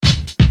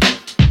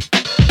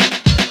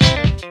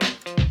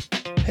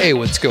Hey,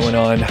 what's going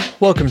on?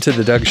 Welcome to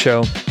The Doug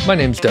Show. My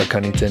name's Doug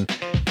Cunnington,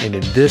 and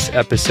in this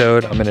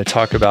episode, I'm going to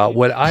talk about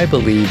what I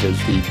believe is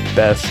the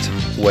best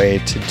way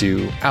to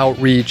do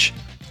outreach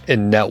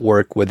and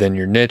network within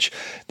your niche.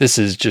 This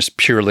is just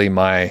purely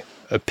my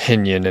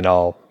opinion, and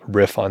I'll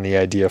riff on the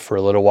idea for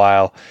a little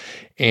while.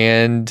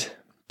 And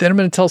then I'm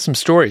going to tell some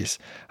stories.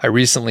 I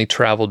recently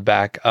traveled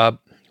back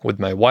up with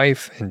my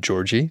wife and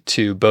Georgie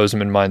to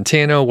Bozeman,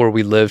 Montana, where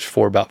we lived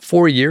for about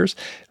 4 years.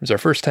 It was our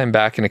first time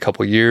back in a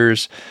couple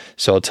years,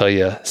 so I'll tell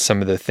you some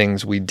of the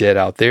things we did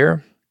out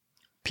there.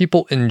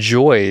 People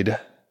enjoyed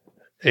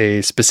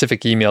a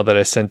specific email that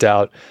I sent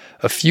out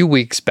a few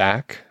weeks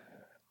back,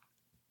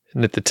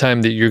 and at the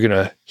time that you're going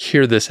to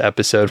hear this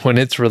episode, when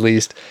it's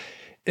released,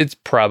 it's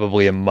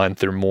probably a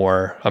month or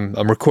more. I'm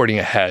recording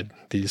ahead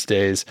these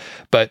days.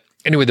 But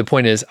anyway, the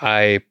point is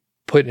I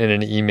put in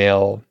an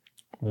email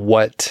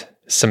what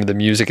some of the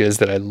music is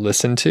that I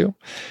listen to,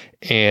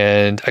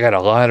 and I got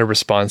a lot of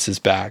responses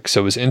back. So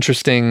it was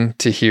interesting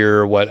to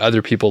hear what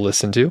other people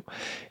listen to.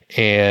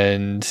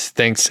 And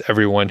thanks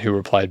everyone who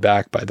replied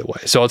back, by the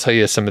way. So I'll tell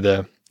you some of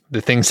the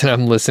things that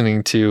I'm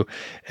listening to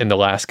in the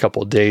last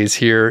couple of days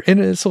here. And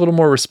it's a little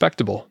more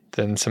respectable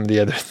than some of the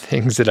other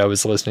things that I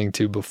was listening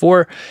to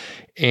before.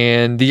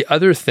 And the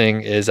other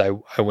thing is I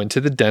went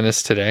to the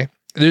dentist today.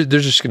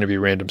 There's just going to be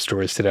random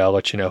stories today. I'll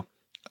let you know.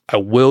 I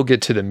will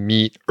get to the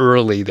meat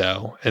early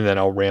though, and then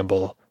I'll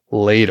ramble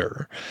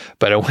later.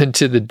 But I went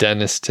to the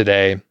dentist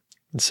today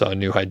and saw a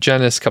new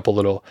hygienist, a couple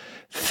little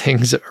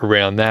things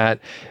around that.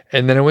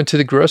 And then I went to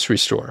the grocery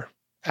store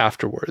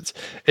afterwards.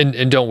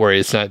 And don't worry,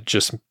 it's not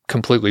just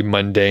completely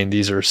mundane.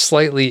 These are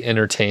slightly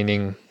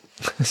entertaining,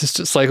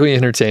 slightly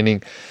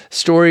entertaining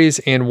stories.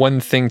 And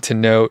one thing to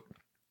note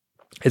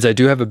is I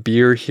do have a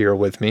beer here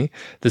with me.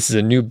 This is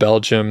a New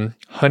Belgium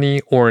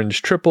Honey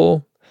Orange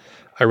Triple.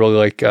 I really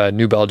like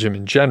New Belgium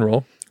in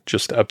general,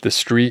 just up the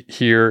street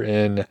here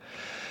in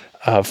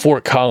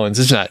Fort Collins.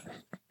 It's not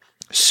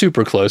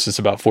super close. It's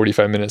about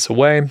 45 minutes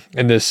away.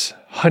 And this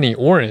Honey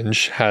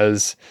Orange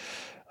has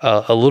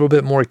a little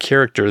bit more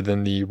character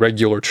than the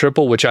regular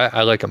triple, which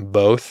I like them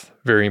both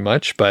very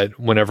much. But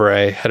whenever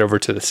I head over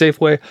to the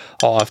Safeway,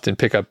 I'll often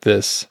pick up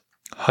this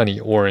Honey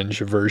Orange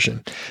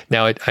version.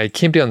 Now, I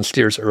came down the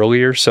stairs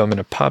earlier, so I'm going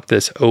to pop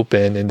this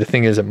open. And the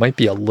thing is, it might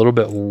be a little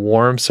bit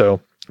warm,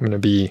 so I'm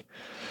going to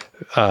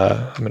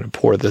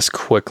pour this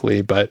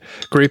quickly, but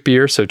great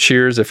beer. So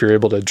cheers if you're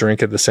able to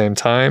drink at the same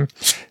time.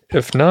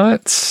 If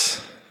not,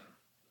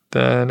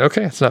 then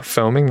okay, it's not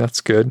foaming.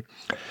 That's good.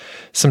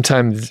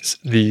 Sometimes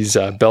these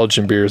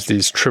Belgian beers,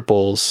 these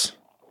triples,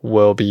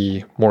 will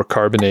be more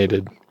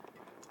carbonated.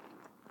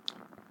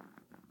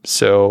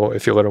 So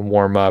if you let them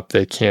warm up,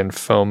 they can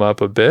foam up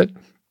a bit.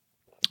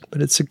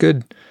 But it's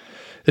the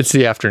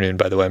afternoon,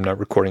 by the way. I'm not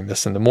recording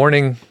this in the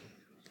morning.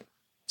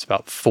 It's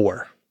about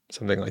 4.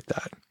 Something like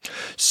that.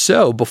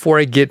 So before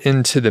I get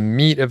into the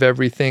meat of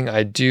everything,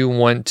 I do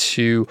want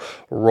to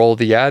roll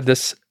the ad.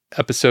 This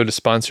episode is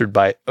sponsored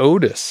by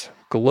Otis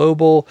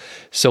Global.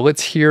 So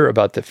let's hear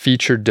about the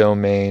featured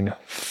domain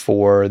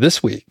for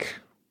this week.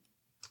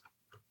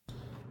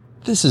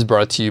 This is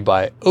brought to you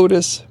by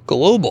Otis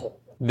Global.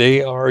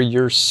 They are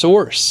your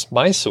source,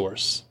 my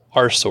source,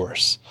 our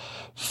source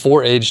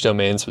for age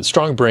domains with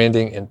strong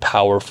branding and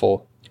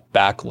powerful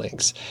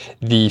backlinks.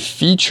 The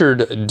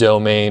featured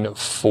domain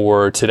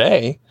for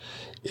today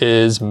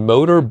is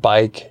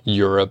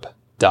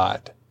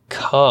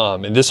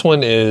motorbikeeurope.com. And this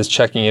one is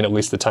checking in, at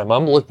least the time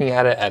I'm looking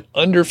at it, at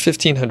under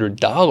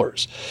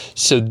 $1,500.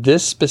 So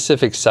this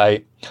specific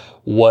site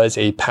was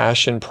a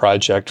passion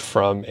project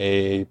from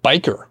a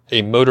biker,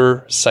 a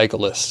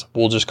motorcyclist.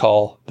 We'll just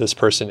call this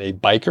person a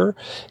biker.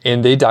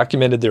 And they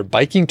documented their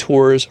biking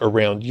tours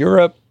around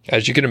Europe.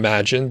 As you can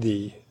imagine,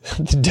 the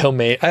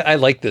domain, I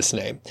like this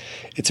name.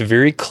 It's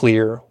very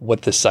clear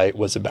what the site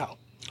was about.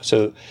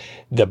 So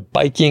the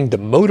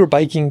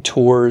motorbiking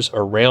tours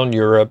around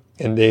Europe,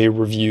 and they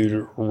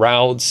reviewed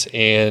routes,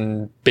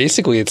 and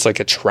basically it's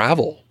like a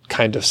travel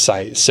kind of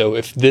site. So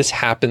if this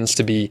happens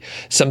to be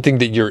something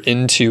that you're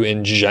into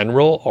in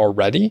general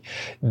already,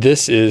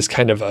 this is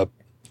kind of a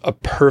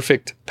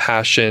perfect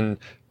passion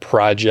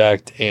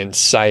project and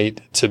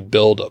site to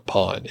build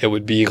upon. It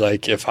would be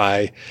like if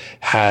I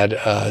had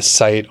a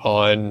site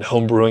on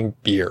homebrewing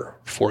beer,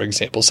 for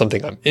example,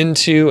 something I'm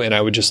into, and I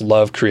would just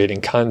love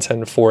creating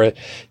content for it,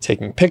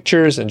 taking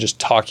pictures and just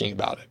talking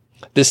about it.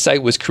 This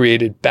site was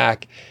created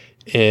back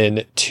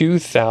in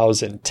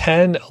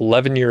 2010,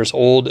 11 years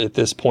old at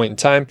this point in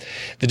time.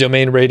 The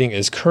domain rating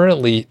is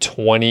currently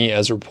 20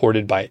 as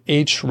reported by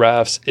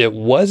Ahrefs. It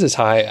was as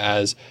high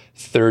as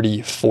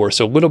 34.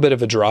 So a little bit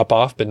of a drop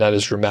off, but not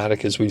as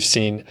dramatic as we've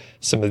seen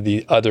some of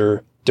the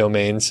other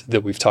domains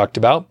that we've talked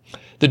about.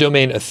 The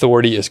domain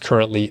authority is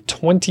currently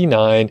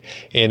 29,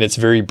 and it's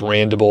very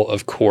brandable,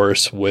 of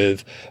course,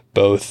 with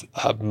both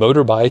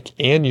motorbike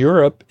and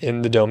Europe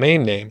in the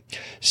domain name.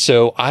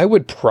 So I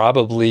would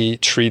probably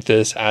treat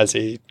this as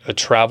a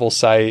travel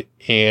site,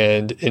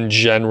 and in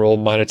general,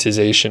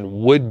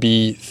 monetization would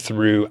be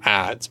through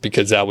ads,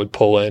 because that would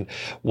pull in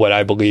what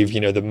I believe,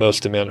 the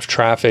most amount of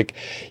traffic.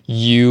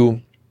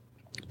 You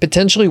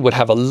potentially would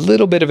have a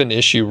little bit of an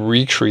issue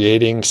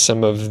recreating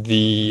some of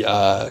the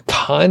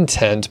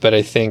content, but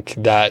I think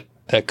that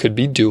could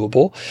be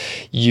doable.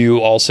 You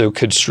also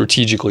could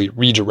strategically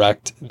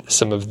redirect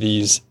some of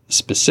these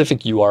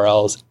specific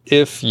URLs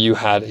if you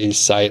had a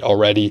site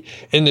already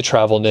in the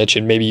travel niche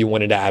and maybe you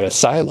wanted to add a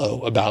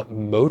silo about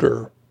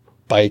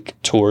motorbike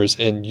tours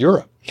in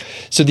Europe.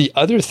 So the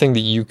other thing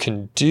that you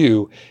can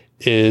do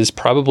is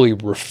probably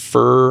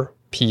refer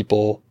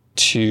people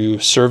to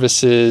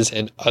services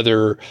and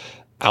other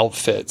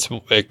outfits.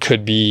 It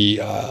could be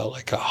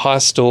like a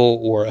hostel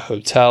or a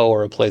hotel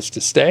or a place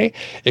to stay.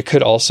 It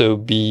could also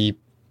be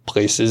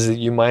places that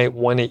you might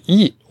want to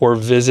eat or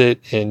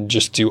visit and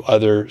just do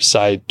other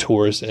side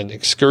tours and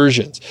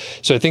excursions.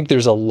 So I think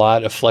there's a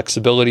lot of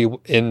flexibility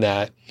in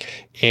that.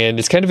 And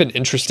it's kind of an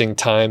interesting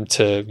time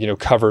to,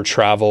 cover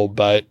travel.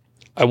 But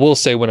I will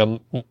say when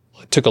I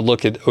took a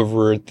look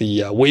over at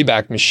the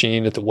Wayback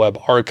Machine at the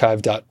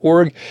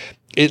webarchive.org,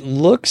 it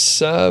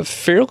looks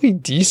fairly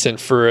decent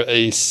for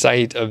a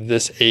site of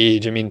this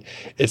age. I mean,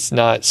 it's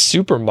not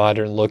super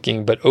modern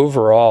looking, but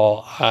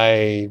overall,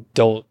 I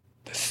don't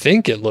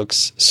think it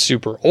looks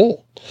super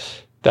old.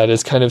 That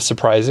is kind of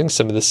surprising.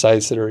 Some of the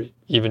sites that are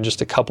even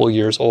just a couple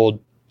years old,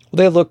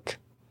 they look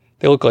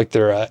like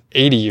they're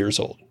 80 years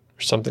old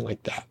or something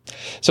like that.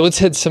 So let's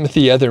hit some of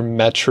the other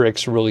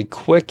metrics really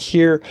quick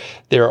here.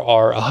 There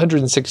are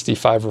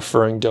 165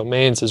 referring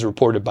domains as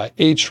reported by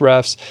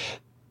Ahrefs.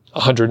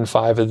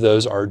 105 of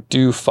those are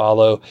do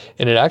follow,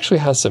 and it actually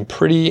has some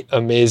pretty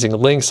amazing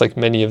links like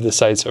many of the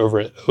sites over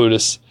at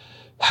Otis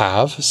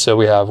have. So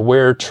we have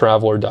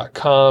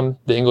wheretraveler.com,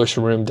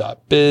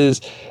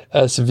 theenglishroom.biz,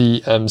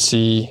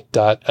 svmc.se,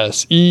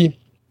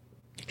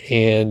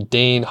 and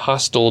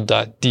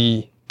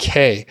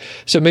danehostel.dk.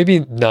 So maybe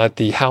not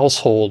the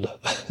household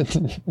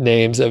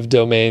names of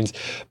domains,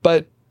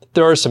 but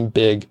there are some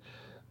big,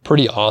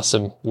 pretty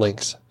awesome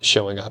links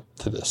showing up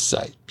to this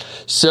site.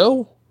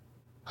 So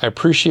I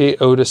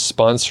appreciate Otis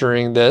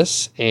sponsoring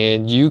this,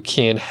 and you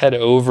can head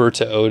over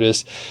to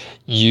Otis.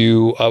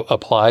 You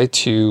apply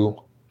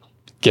to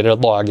get a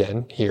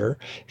login here,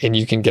 and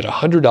you can get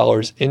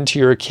 $100 into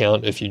your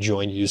account if you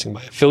join using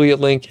my affiliate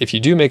link. If you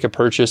do make a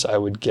purchase, I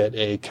would get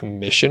a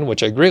commission,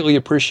 which I greatly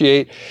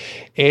appreciate.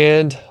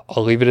 And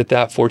I'll leave it at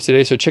that for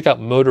today. So check out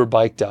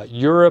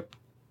motorbike.europe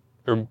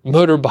or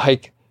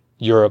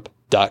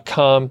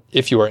motorbikeeurope.com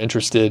if you are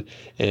interested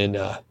in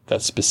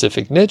that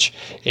specific niche.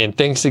 And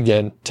thanks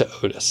again to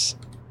Otis.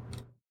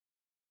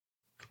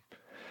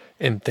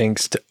 And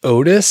thanks to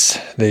Otis,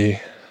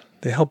 they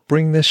help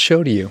bring this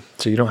show to you,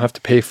 so you don't have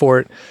to pay for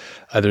it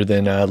other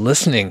than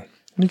listening.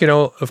 You can,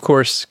 of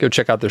course, go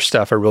check out their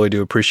stuff. I really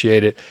do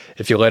appreciate it.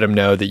 If you let them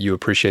know that you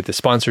appreciate the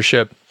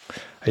sponsorship,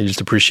 I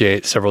used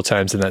appreciate several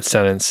times in that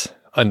sentence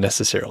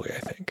unnecessarily, I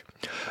think.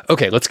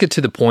 Okay, let's get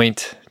to the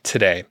point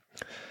today.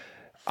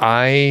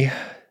 I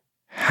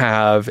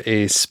have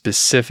a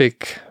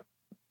specific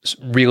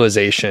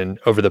realization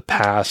over the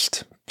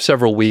past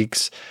several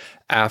weeks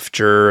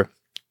after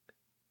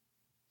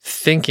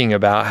thinking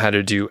about how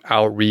to do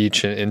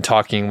outreach and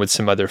talking with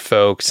some other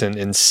folks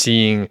and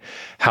seeing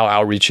how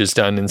outreach is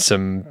done in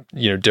some,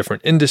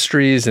 different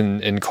industries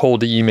and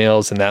cold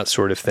emails and that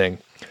sort of thing.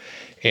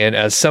 And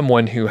as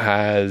someone who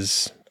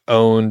has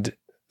owned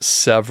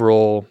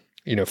several,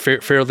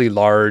 fairly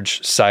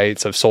large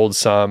sites, I've sold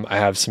some, I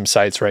have some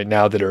sites right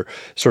now that are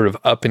sort of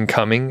up and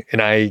coming,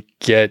 and I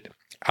get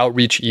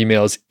outreach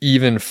emails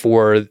even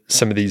for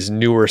some of these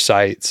newer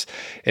sites.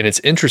 And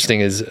it's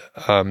interesting is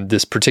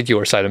this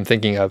particular site I'm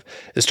thinking of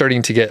is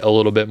starting to get a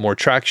little bit more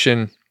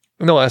traction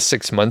in the last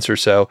 6 months or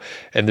so.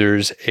 And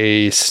there's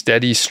a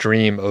steady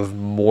stream of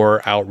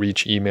more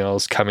outreach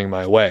emails coming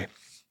my way.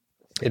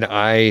 And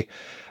I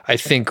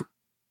think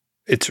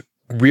it's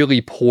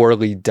really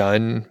poorly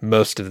done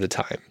most of the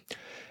time.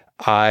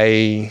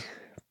 I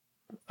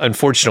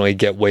unfortunately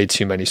get way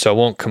too many, so I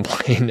won't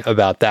complain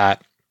about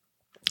that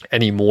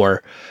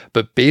anymore.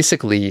 But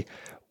basically,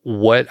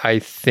 what I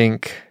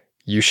think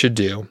you should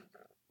do,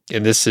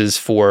 and this is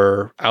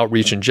for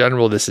outreach in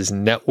general, this is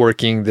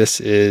networking, this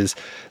is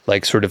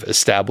like sort of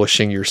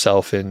establishing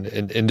yourself in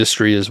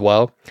industry as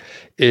well,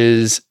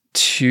 is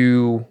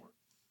to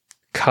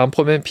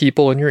compliment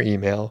people in your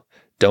email,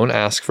 don't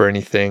ask for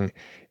anything,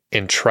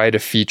 and try to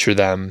feature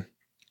them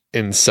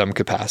in some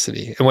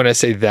capacity. And when I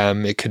say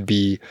them, it could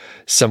be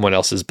someone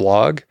else's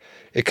blog,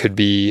 it could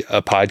be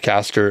a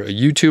podcaster, a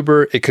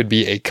YouTuber, it could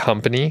be a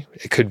company,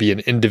 it could be an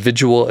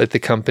individual at the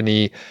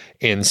company,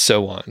 and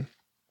so on.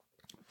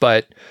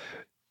 But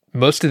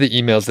most of the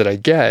emails that I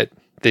get,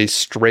 they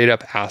straight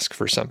up ask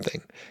for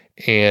something.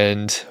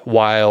 And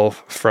while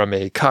from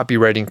a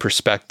copywriting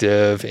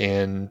perspective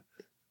and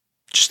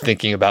just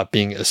thinking about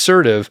being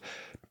assertive,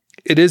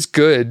 it is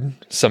good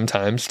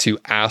sometimes to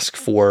ask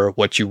for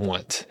what you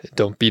want.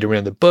 Don't beat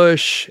around the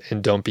bush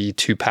and don't be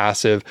too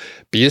passive.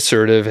 Be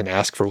assertive and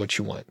ask for what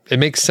you want. It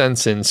makes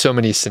sense in so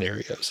many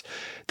scenarios.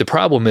 The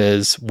problem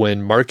is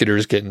when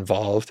marketers get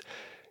involved,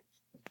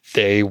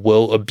 they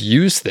will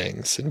abuse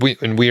things.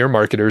 And we are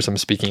marketers. I'm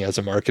speaking as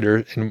a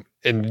marketer,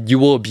 and you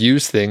will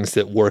abuse things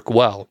that work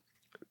well.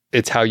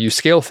 it's how you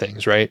scale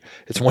things, right?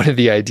 It's one of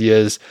the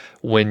ideas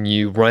when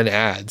you run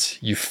ads,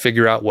 you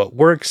figure out what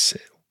works.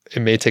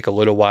 It may take a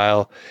little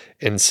while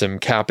and some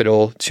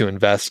capital to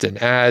invest in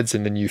ads,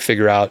 and then you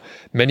figure out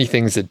many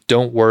things that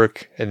don't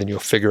work, and then you'll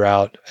figure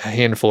out a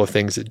handful of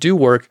things that do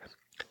work,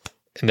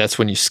 and that's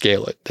when you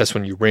scale it. That's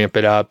when you ramp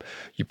it up,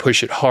 you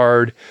push it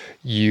hard,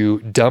 you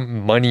dump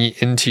money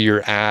into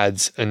your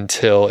ads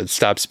until it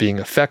stops being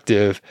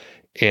effective,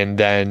 and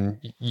then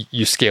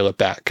you scale it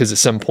back, because at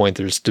some point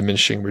there's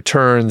diminishing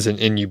returns,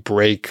 and you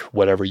break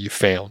whatever you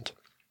found.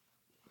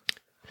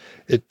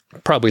 It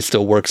probably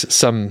still works at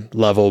some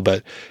level,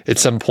 but at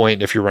some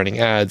point, if you're running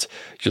ads,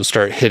 you'll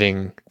start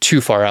hitting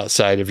too far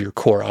outside of your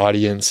core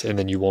audience, and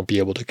then you won't be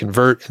able to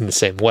convert in the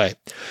same way.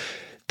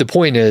 The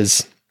point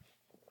is,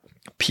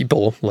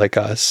 people like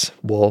us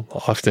will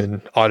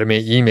often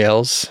automate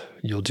emails.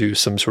 You'll do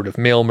some sort of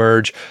mail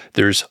merge.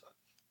 There's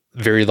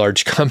very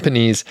large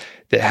companies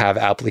that have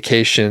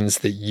applications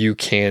that you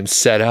can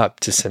set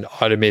up to send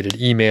automated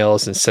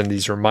emails and send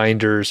these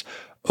reminders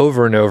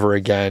over and over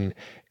again,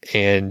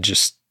 and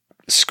just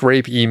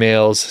scrape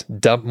emails,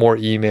 dump more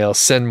emails,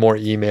 send more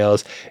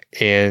emails,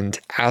 and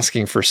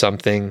asking for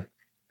something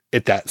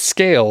at that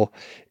scale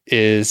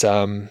is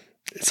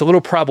it's a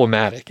little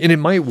problematic. And it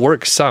might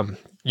work some.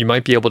 You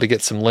might be able to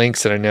get some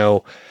links, and I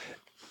know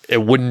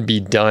it wouldn't be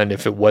done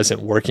if it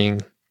wasn't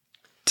working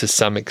to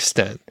some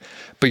extent.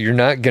 But you're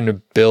not going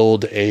to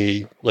build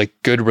a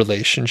good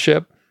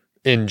relationship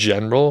in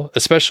general,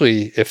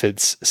 especially if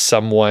it's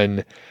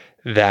someone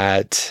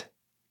that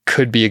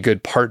could be a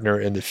good partner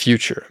in the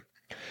future.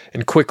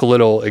 And quick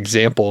little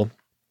example,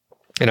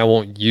 and I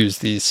won't use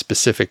the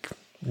specific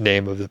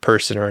name of the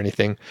person or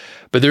anything,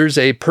 but there's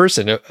a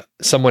person,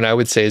 someone I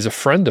would say is a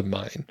friend of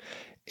mine,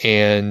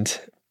 and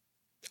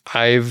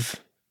I've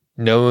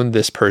known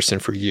this person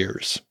for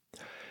years.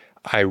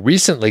 I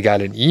recently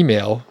got an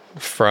email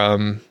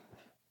from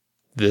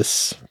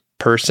this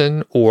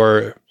person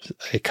or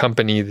a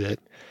company that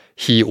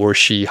he or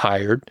she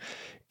hired,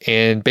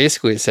 and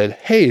basically it said,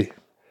 "Hey,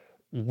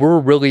 we're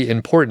really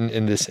important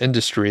in this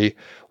industry.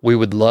 We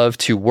would love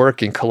to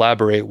work and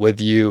collaborate with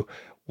you.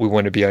 We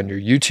want to be on your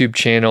YouTube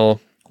channel.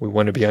 We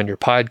want to be on your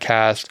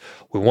podcast.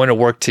 We want to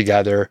work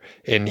together.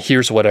 And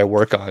here's what I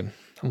work on."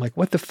 I'm like,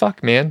 what the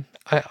fuck, man?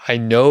 I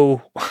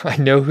know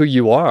who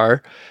you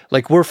are.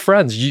 We're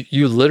friends.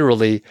 You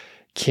literally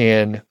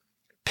can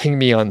ping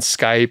me on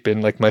Skype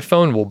and my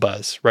phone will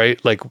buzz, right?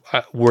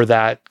 We're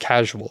that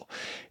casual.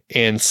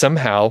 And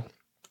somehow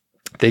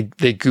they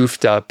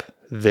goofed up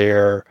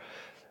their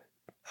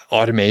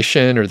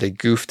automation, or they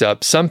goofed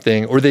up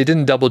something, or they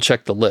didn't double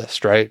check the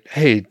list, right?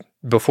 Hey,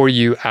 before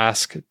you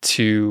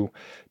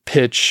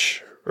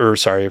pitch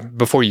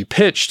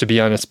to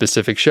be on a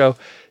specific show,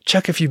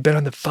 check if you've been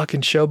on the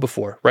fucking show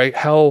before, right?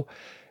 How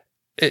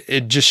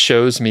it just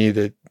shows me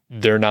that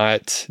they're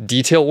not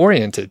detail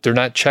oriented. They're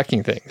not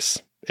checking things,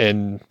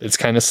 and it's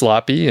kind of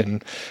sloppy.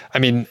 And I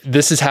mean,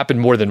 this has happened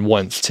more than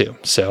once too.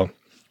 So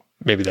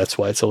maybe that's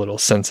why it's a little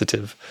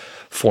sensitive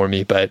for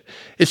me, but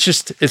it's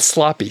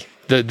sloppy.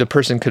 The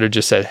person could have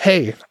just said,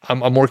 "Hey,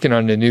 I'm working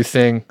on a new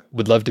thing.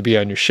 Would love to be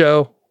on your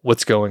show.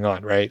 What's going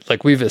on?" Right?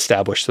 We've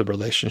established the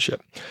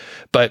relationship.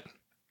 But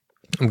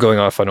I'm going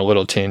off on a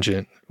little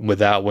tangent with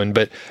that one.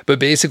 But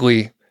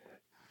basically,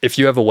 if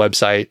you have a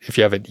website, if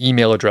you have an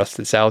email address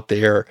that's out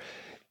there,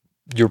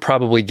 you're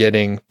probably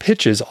getting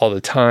pitches all the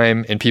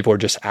time, and people are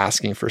just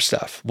asking for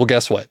stuff. Well,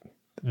 guess what?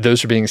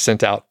 Those are being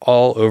sent out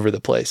all over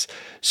the place.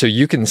 So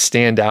you can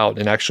stand out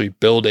and actually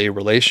build a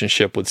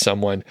relationship with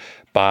someone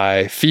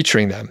by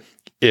featuring them.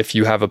 If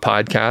you have a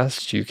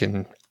podcast, you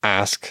can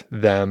ask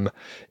them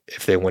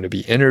if they want to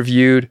be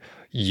interviewed.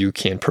 You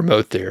can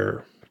promote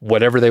their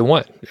whatever they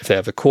want. If they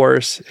have a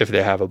course, if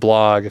they have a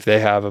blog, if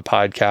they have a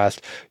podcast,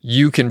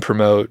 you can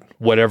promote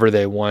whatever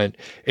they want.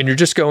 And you're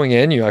just going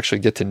in, you actually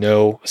get to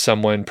know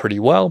someone pretty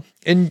well,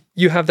 and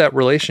you have that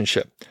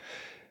relationship.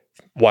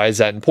 Why is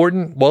that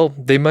important? Well,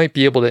 they might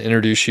be able to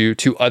introduce you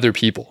to other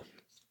people.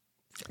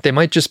 They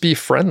might just be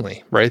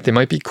friendly, right? They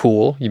might be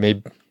cool. You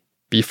may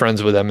be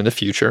friends with them in the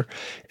future.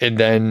 And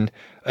then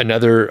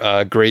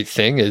another great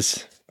thing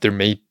is there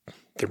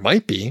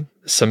might be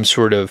some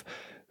sort of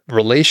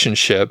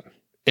relationship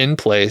in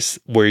place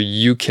where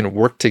you can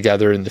work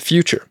together in the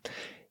future.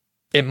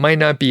 It might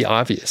not be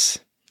obvious.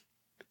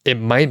 It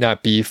might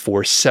not be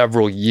for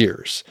several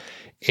years.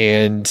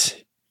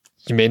 And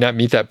you may not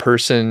meet that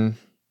person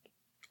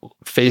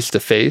face to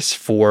face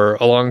for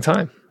a long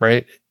time,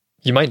 right?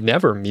 You might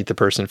never meet the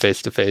person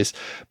face to face,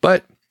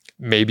 but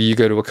maybe you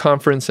go to a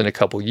conference in a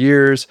couple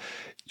years,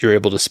 you're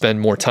able to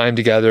spend more time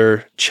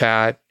together,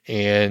 chat,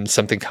 and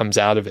something comes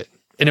out of it.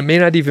 And it may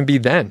not even be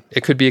then.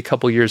 It could be a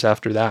couple years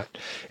after that.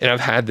 And I've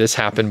had this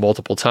happen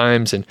multiple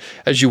times. And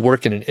as you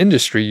work in an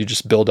industry, you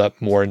just build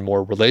up more and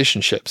more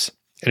relationships.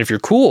 And if you're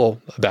cool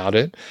about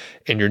it,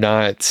 and you're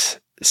not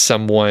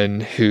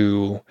someone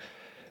who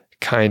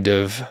kind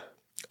of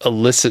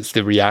elicits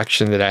the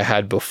reaction that I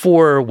had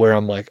before, where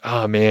I'm like,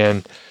 oh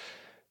man,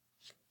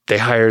 they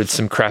hired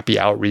some crappy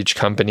outreach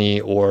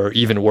company, or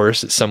even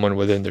worse, it's someone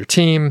within their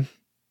team,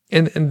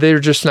 and they're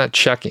just not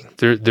checking.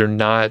 They're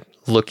not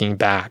looking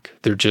back.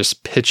 They're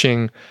just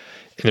pitching,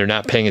 and they're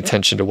not paying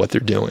attention to what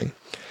they're doing.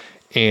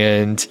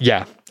 And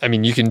yeah, I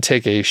mean, you can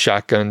take a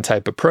shotgun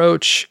type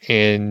approach,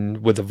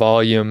 and with the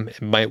volume,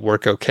 it might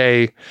work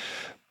okay,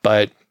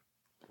 but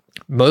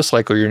most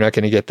likely you're not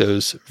going to get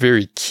those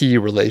very key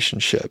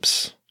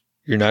relationships.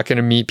 You're not going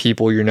to meet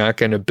people. You're not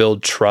going to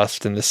build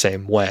trust in the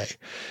same way.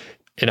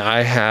 And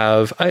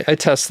I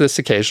test this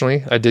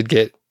occasionally. I did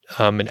get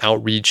an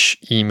outreach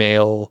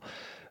email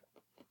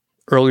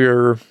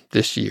earlier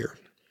this year,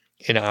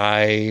 and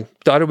I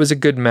thought it was a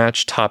good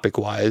match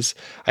topic-wise.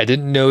 I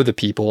didn't know the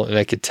people, and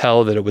I could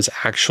tell that it was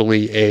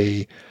actually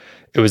a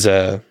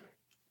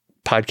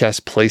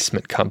podcast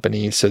placement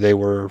company. So they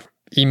were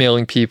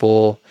emailing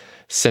people,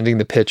 sending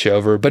the pitch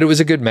over, but it was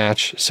a good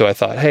match. So I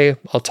thought, hey,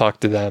 I'll talk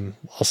to them.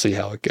 I'll see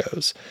how it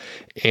goes.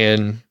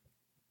 And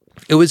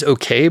it was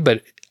okay,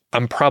 but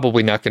I'm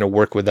probably not going to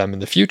work with them in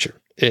the future.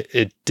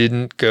 It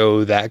didn't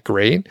go that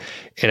great.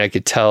 And I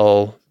could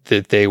tell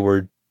that they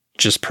were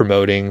just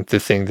promoting the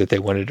thing that they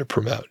wanted to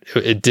promote.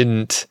 It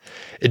didn't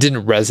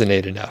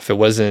resonate enough. It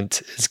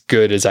wasn't as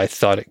good as I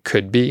thought it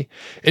could be.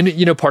 And,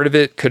 you know, part of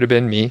it could have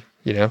been me,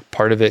 you know,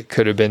 part of it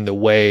could have been the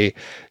way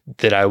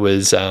that I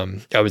was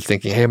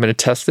thinking, hey, I'm going to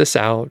test this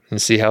out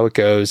and see how it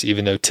goes.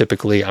 Even though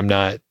typically I'm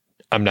not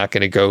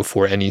going to go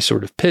for any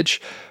sort of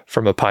pitch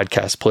from a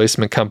podcast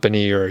placement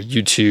company or a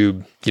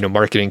YouTube, you know,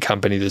 marketing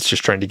company that's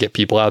just trying to get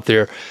people out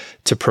there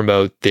to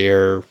promote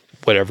their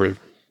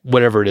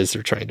whatever it is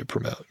they're trying to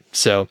promote.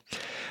 So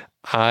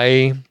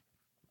I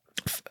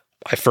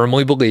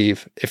firmly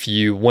believe if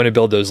you want to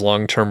build those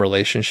long-term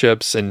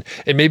relationships, and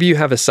maybe you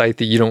have a site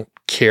that you don't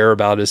care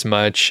about as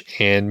much,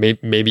 and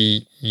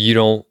maybe you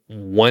don't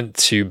want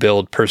to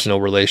build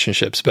personal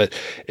relationships, but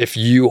if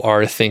you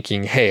are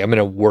thinking, hey, I'm going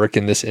to work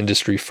in this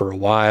industry for a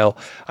while,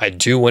 I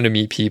do want to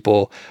meet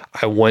people,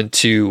 I want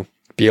to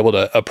be able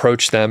to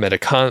approach them at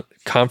a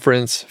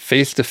conference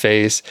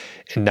face-to-face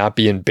and not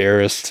be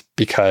embarrassed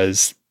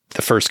because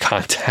the first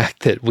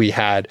contact that we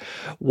had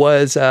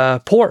was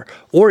poor,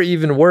 or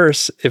even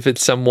worse, if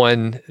it's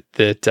someone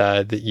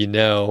that you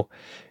know,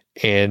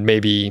 and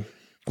maybe,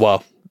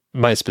 well,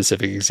 my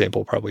specific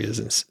example probably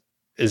isn't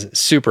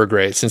super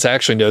great, since I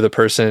actually know the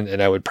person,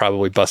 and I would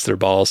probably bust their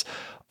balls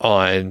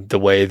on the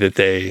way that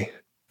they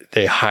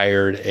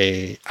hired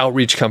a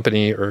outreach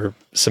company or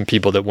some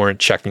people that weren't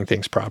checking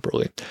things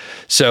properly.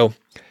 So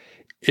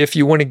if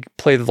you want to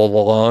play the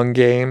long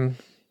game,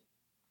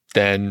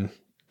 then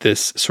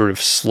this sort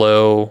of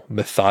slow,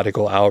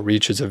 methodical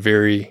outreach is a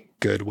very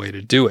good way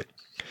to do it.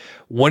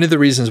 One of the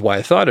reasons why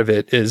I thought of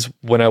it is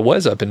when I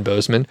was up in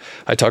Bozeman,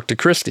 I talked to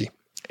Christy,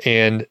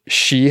 and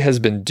she has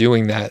been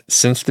doing that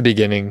since the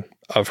beginning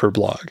of her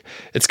blog.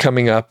 It's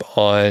coming up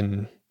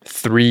on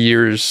 3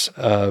 years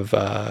of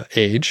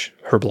age.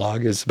 Her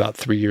blog is about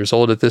 3 years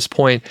old at this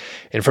point.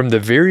 And from the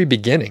very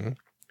beginning,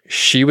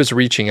 she was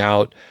reaching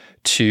out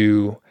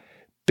to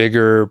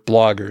bigger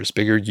bloggers,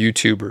 bigger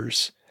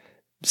YouTubers,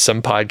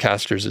 some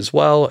podcasters as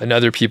well, and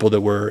other people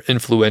that were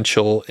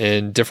influential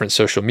in different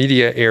social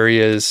media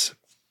areas,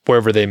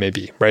 wherever they may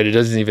be, right? It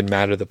doesn't even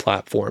matter the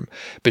platform,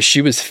 but she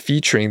was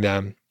featuring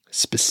them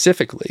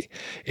specifically.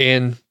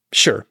 And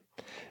sure,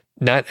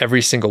 not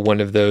every single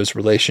one of those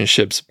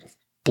relationships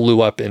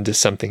blew up into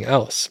something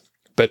else,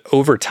 but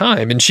over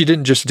time, and she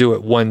didn't just do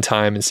it one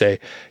time and say,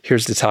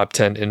 here's the top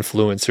 10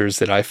 influencers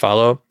that I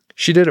follow.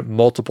 She did it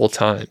multiple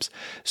times.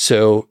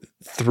 So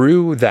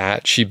through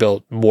that, she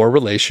built more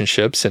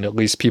relationships, and at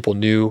least people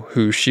knew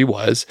who she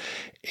was.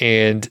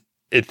 And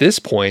at this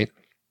point,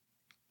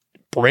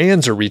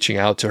 brands are reaching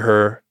out to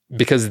her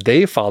because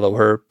they follow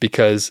her,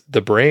 because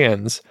the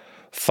brands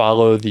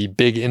follow the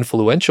big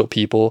influential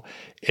people,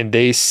 and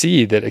they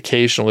see that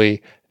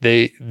occasionally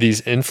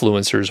these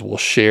influencers will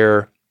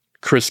share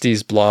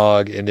Christy's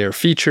blog and their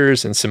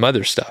features and some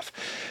other stuff.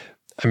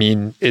 I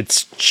mean,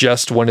 it's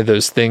just one of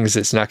those things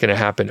that's not going to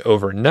happen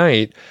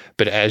overnight,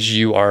 but as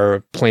you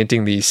are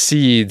planting these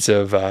seeds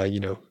of,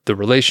 the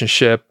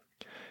relationship,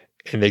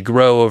 and they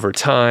grow over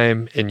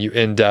time, and you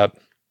end up,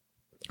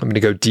 I'm going to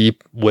go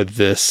deep with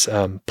this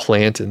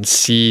plant and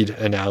seed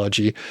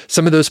analogy.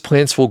 Some of those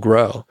plants will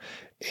grow,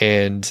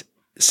 and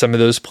some of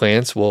those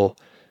plants will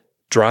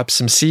drop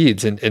some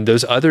seeds, and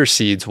those other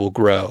seeds will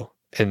grow,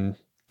 and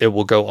it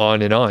will go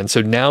on and on.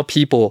 So now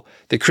people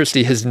that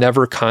Christy has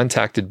never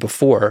contacted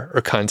before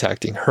are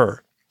contacting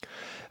her.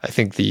 I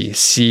think the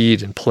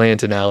seed and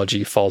plant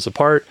analogy falls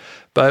apart,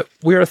 but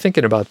we are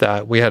thinking about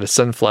that. We had a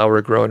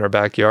sunflower grow in our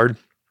backyard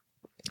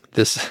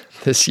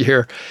this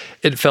year.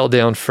 It fell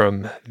down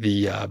from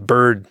the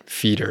bird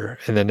feeder,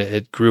 and then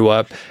it grew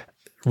up.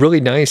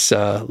 Really nice,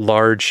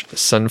 large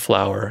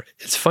sunflower.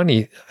 It's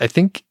funny. I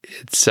think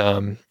it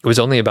was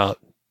only about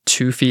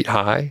 2 feet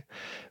high,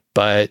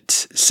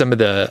 but some of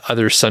the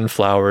other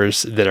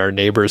sunflowers that our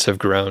neighbors have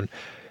grown,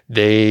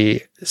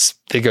 they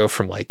go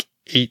from like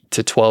 8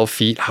 to 12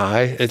 feet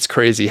high. It's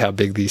crazy how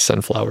big these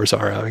sunflowers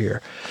are out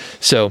here.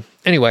 So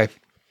anyway,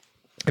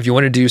 if you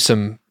want to do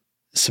some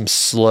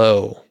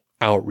slow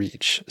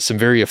outreach, some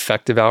very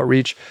effective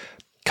outreach,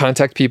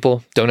 contact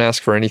people, don't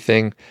ask for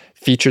anything,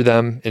 feature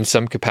them in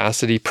some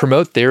capacity,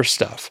 promote their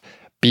stuff,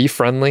 be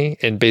friendly,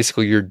 and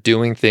basically you're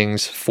doing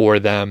things for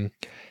them.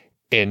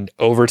 And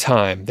over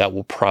time, that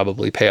will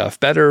probably pay off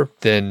better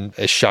than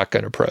a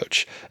shotgun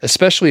approach,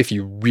 especially if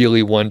you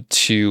really want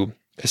to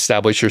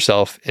establish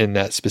yourself in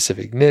that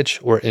specific niche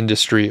or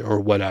industry or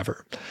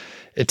whatever.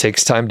 It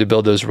takes time to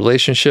build those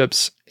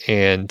relationships,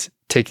 and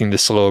taking the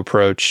slow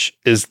approach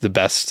is the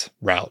best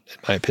route, in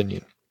my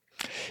opinion.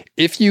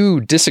 If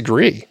you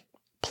disagree,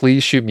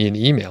 please shoot me an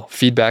email,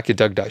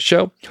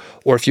 feedback@doug.show,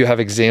 or if you have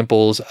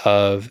examples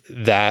of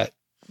that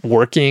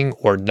working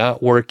or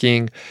not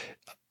working.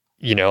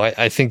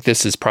 I think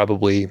this is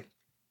probably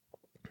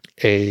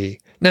a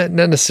not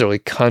necessarily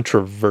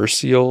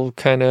controversial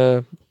kind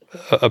of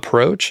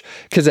approach,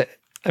 because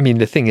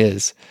the thing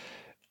is,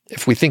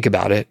 if we think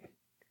about it,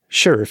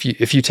 sure,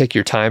 if you take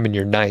your time and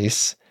you're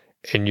nice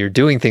and you're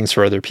doing things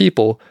for other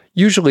people,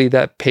 usually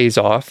that pays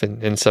off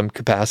in some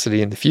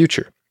capacity in the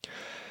future.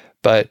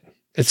 But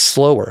it's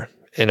slower,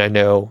 and I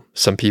know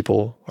some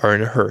people are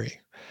in a hurry.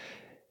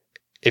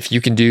 If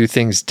you can do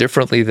things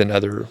differently than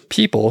other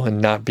people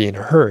and not be in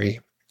a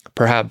hurry,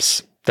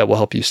 perhaps that will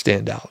help you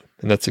stand out,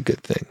 and that's a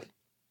good thing.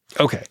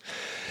 Okay.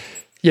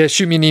 Yeah,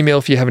 shoot me an email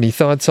if you have any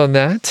thoughts on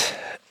that.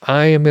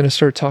 I am going to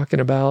start talking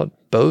about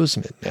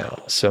Bozeman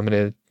now. So I'm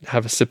going to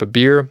have a sip of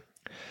beer,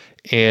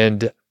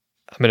 and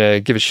I'm going to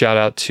give a shout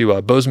out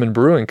to Bozeman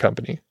Brewing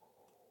Company.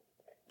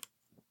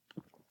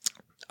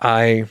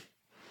 I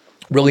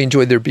really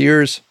enjoyed their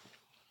beers.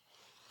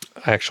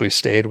 I actually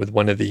stayed with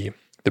one of the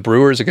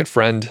brewers, a good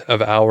friend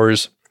of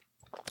ours.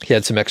 He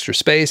had some extra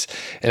space,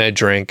 and I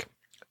drank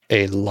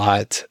a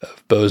lot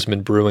of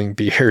Bozeman Brewing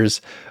beers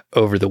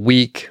over the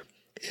week.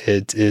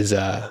 It's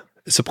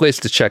a place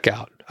to check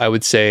out. I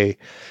would say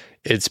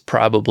it's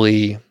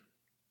probably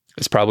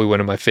one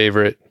of my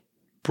favorite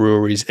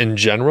breweries in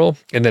general.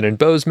 And then in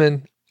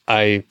Bozeman,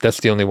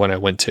 that's the only one I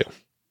went to.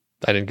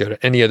 I didn't go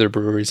to any other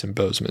breweries in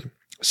Bozeman.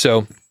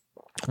 So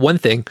one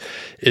thing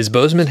is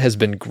Bozeman has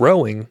been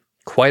growing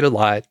quite a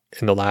lot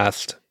in the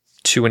last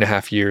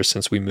 2.5 years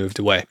since we moved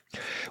away.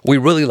 We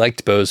really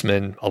liked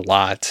Bozeman a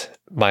lot.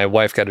 My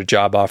wife got a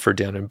job offer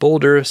down in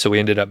Boulder, so we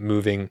ended up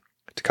moving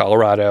to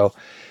Colorado.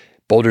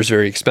 Boulder's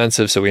very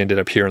expensive, so we ended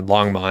up here in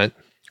Longmont,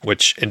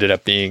 which ended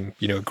up being,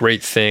 a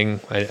great thing.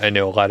 I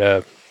know a lot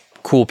of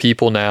cool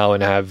people now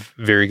and have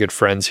very good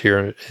friends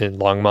here in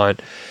Longmont.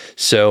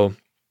 So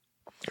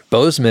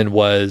Bozeman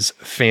was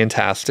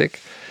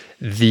fantastic.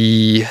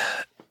 The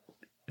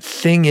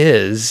thing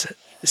is,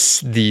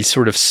 the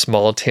sort of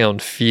small town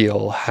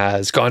feel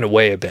has gone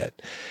away a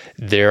bit.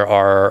 There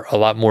are a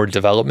lot more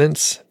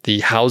developments. The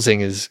housing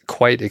is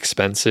quite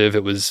expensive.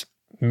 It was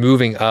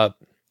moving up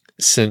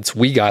since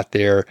we got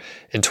there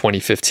in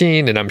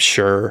 2015. And I'm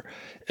sure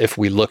if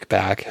we look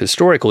back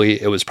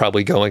historically, it was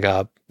probably going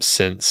up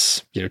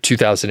since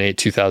 2008,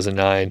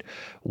 2009,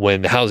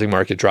 when the housing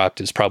market dropped.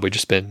 It's probably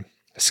just been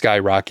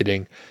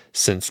skyrocketing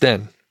since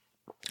then.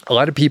 A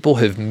lot of people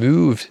have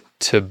moved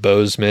to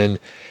Bozeman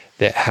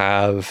that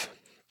have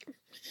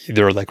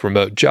either like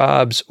remote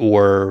jobs,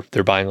 or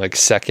they're buying like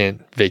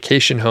second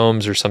vacation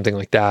homes or something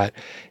like that.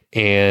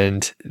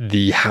 And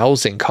the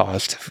housing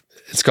cost,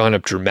 it's gone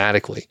up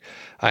dramatically.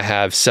 I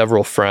have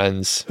several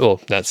friends,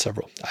 not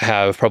several. I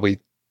have probably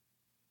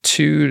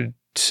 2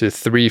 to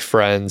 3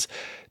 friends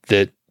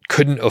that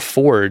couldn't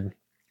afford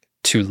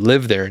to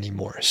live there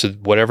anymore. So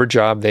whatever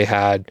job they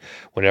had,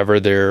 whenever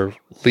their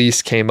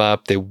lease came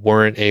up, they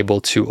weren't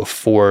able to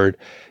afford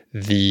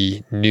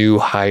the new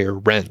higher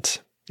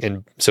rent.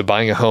 And so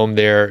buying a home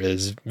there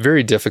is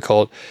very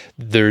difficult.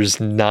 There's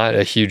not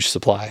a huge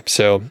supply.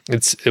 So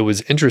it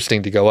was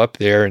interesting to go up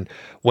there. And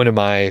one of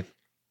my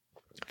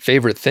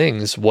favorite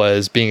things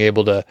was being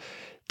able to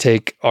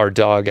take our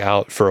dog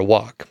out for a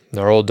walk.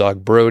 Our old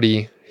dog,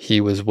 Brody, he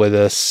was with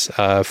us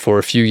for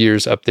a few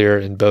years up there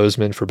in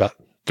Bozeman, for about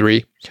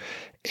 3.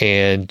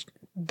 And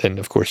then,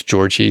 of course,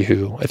 Georgie,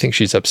 who I think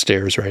she's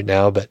upstairs right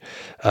now, but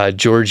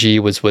Georgie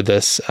was with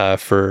us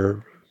for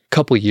a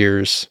couple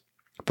years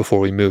before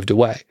we moved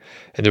away.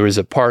 And there was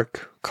a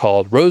park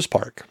called Rose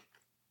Park.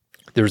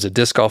 There was a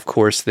disc golf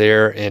course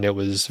there, and it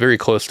was very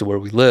close to where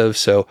we live.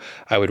 So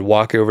I would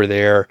walk over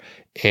there,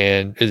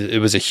 and it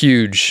was a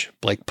huge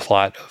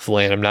plot of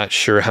land. I'm not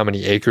sure how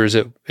many acres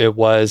it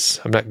was.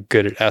 I'm not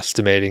good at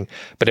estimating,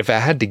 but if I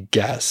had to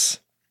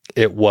guess,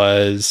 it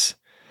was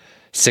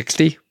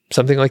 60,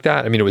 something like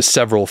that. I mean, it was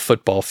several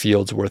football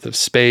fields worth of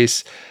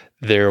space.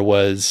 There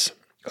was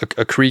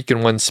a creek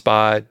in one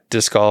spot,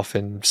 disc golf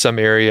in some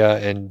area,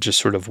 and just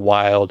sort of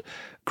wild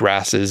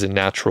grasses and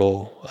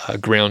natural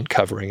ground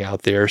covering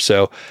out there.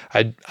 So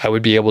I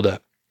would be able to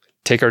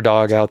take our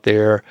dog out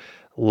there,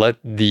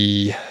 let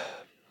Georgie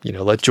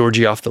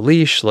off the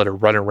leash, let her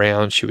run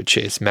around. She would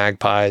chase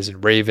magpies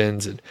and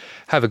ravens and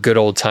have a good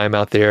old time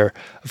out there.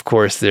 Of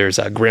course, there's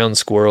ground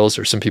squirrels,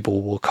 or some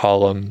people will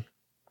call them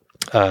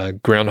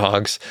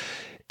groundhogs.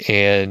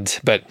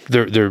 But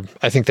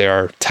I think they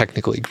are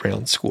technically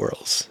ground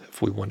squirrels,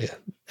 if we want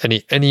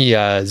to, any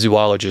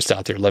zoologists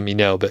out there, let me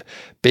know. But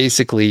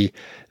basically,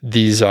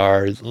 these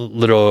are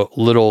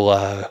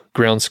little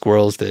ground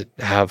squirrels that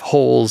have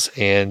holes,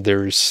 and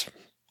there's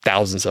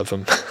thousands of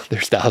them.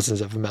 There's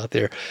thousands of them out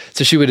there.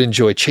 So she would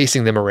enjoy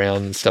chasing them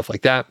around and stuff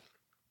like that.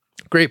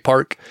 Great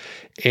park.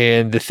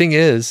 And the thing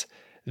is,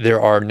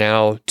 there are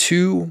now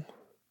 2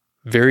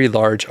 very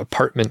large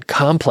apartment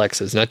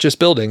complexes, not just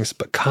buildings,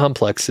 but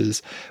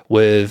complexes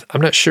with,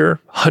 I'm not sure,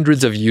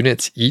 hundreds of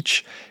units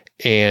each.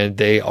 And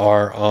they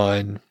are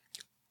on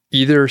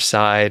either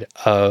side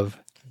of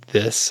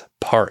this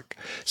park.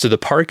 So the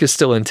park is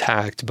still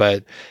intact,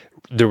 but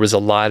there was a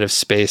lot of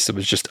space that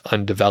was just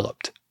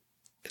undeveloped.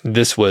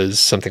 This was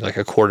something like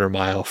a quarter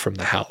mile from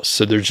the house.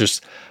 So there's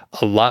just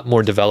a lot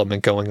more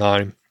development going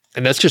on.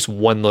 And that's just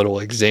one little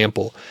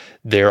example.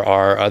 There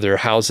are other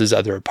houses,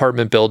 other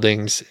apartment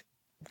buildings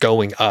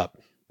going up.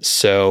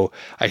 So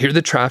I hear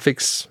the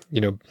traffic's,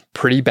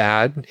 pretty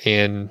bad.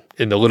 And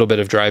in the little bit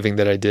of driving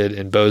that I did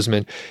in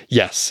Bozeman,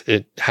 yes,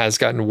 it has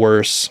gotten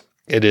worse.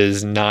 It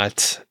is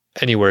not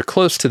anywhere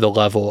close to the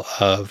level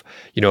of,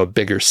 a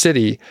bigger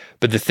city.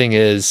 But the thing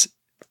is,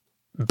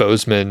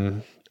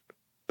 Bozeman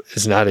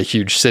is not a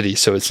huge city,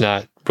 so it's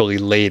not really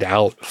laid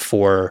out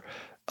for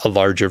a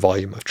larger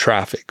volume of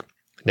traffic.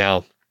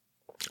 Now,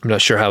 I'm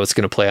not sure how it's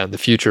going to play out in the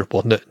future.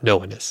 Well, no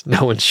one is.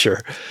 No one's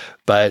sure.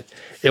 But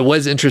it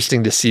was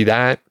interesting to see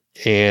that.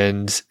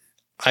 And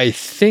I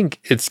think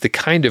it's the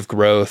kind of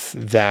growth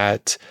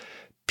that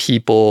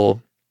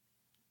people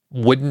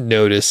wouldn't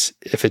notice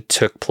if it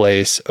took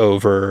place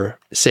over,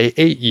 say,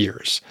 8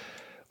 years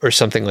or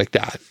something like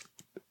that.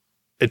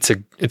 It's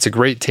a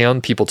great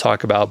town. People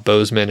talk about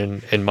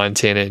Bozeman and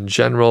Montana in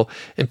general,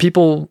 and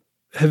people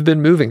have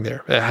been moving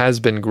there. It has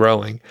been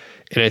growing.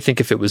 And I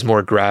think if it was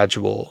more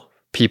gradual,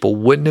 people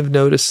wouldn't have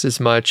noticed as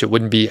much. It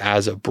wouldn't be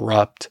as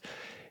abrupt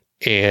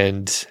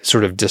and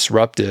sort of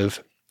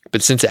disruptive.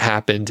 But since it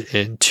happened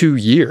in 2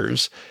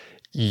 years,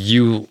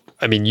 you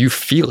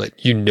feel it.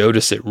 You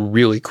notice it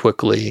really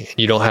quickly, and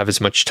you don't have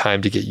as much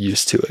time to get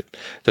used to it.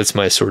 That's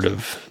my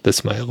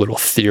little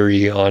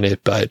theory on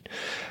it. But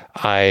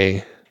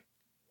I'm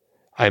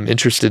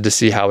interested to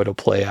see how it'll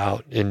play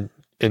out in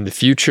the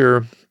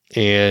future.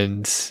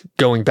 And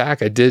going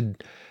back, I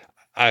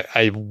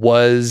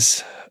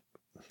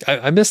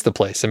missed the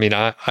place.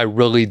 I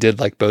really did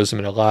like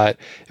Bozeman a lot.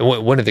 And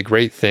one of the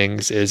great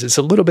things is it's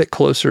a little bit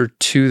closer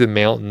to the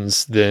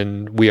mountains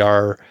than we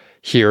are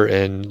here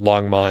in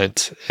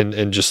Longmont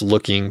and just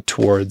looking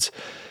towards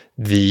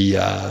the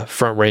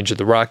Front Range of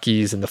the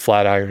Rockies and the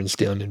Flatirons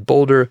down in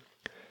Boulder.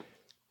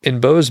 In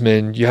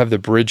Bozeman, you have the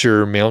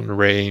Bridger Mountain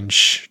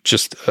Range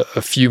just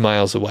a few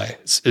miles away.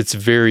 It's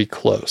very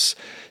close.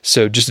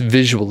 So just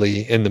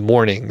visually in the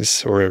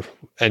mornings or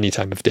any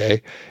time of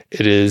day,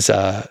 it is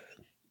a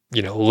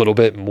little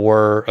bit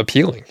more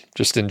appealing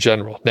just in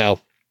general.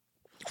 Now,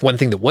 one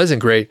thing that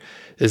wasn't great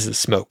is the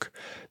smoke.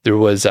 There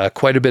was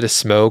quite a bit of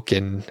smoke,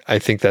 and I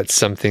think that's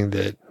something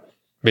that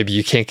maybe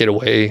you can't get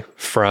away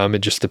from. It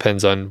just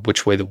depends on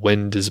which way the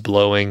wind is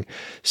blowing.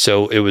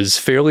 So it was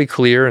fairly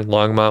clear in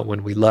Longmont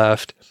when we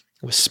left.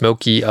 It was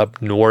smoky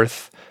up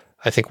north.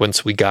 I think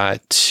once we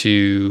got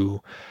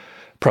to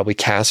probably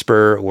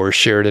Casper or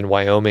Sheridan,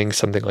 Wyoming,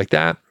 something like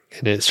that,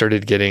 and it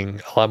started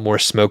getting a lot more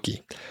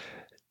smoky.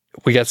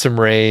 We got some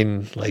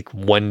rain like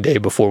one day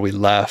before we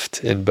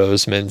left in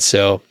Bozeman,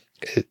 so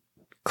it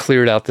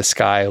cleared out the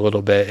sky a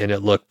little bit, and it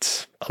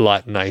looked a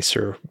lot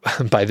nicer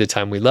by the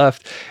time we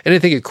left. And I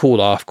think it cooled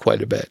off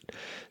quite a bit.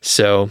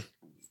 So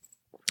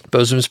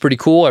Bozeman's pretty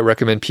cool. I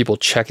recommend people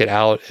check it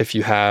out if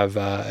you have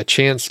a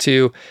chance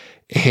to,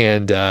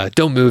 and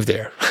don't move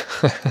there.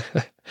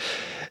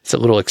 It's a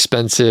little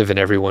expensive, and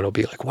everyone will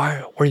be like,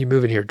 why are you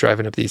moving here,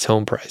 driving up these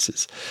home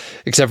prices?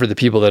 Except for the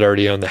people that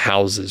already own the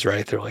houses,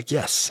 right? They're like,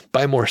 yes,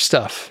 buy more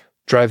stuff,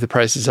 drive the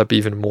prices up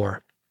even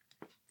more.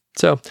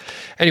 So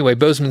anyway,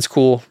 Bozeman's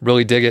cool,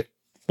 really dig it.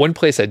 One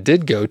place I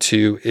did go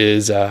to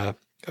is a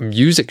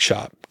music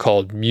shop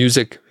called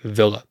Music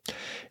Villa.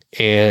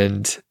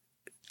 And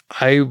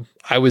I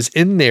was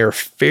in there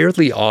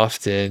fairly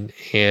often,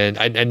 and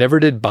I never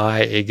did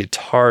buy a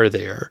guitar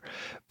there,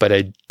 but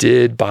I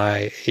did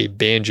buy a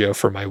banjo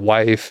for my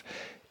wife,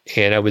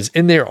 and I was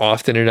in there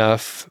often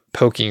enough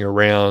poking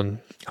around.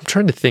 I'm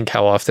trying to think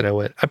how often I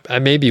went. I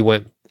maybe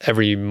went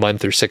every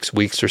month or 6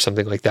 weeks or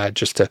something like that,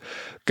 just to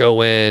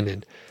go in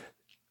and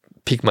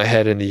peek my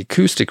head in the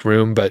acoustic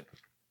room. But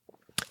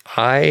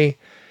I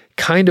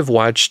kind of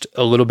watched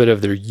a little bit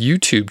of their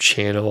YouTube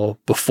channel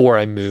before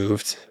I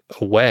moved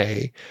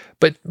away,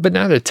 but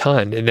not a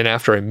ton. And then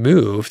after I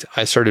moved,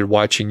 I started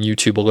watching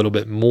YouTube a little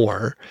bit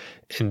more.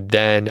 And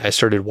then I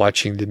started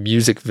watching the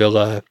Music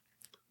Villa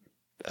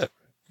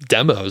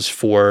demos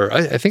for,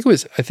 I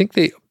think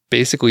they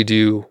basically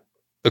do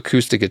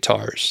acoustic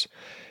guitars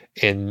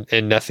and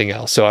nothing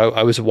else. So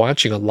I was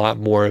watching a lot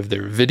more of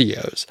their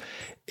videos,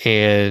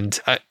 and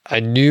I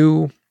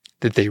knew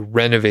that they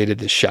renovated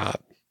the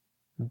shop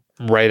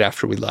right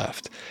after we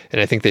left.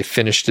 And I think they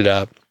finished it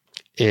up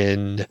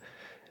in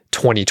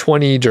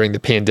 2020 during the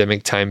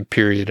pandemic time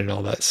period and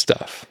all that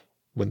stuff.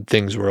 when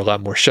things were a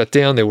lot more shut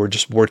down, they were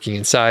just working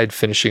inside,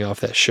 finishing off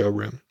that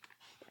showroom.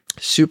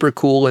 Super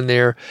cool in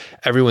there.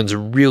 Everyone's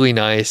really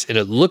nice, and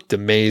it looked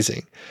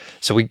amazing.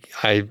 So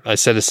I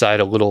set aside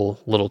a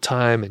little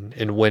time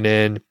and went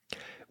in.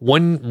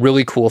 One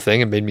really cool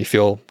thing, and made me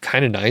feel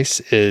kind of nice,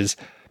 is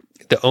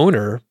the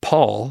owner,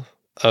 Paul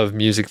of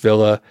Music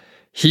Villa,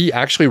 he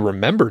actually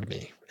remembered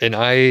me. And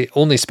I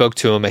only spoke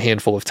to him a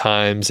handful of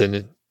times,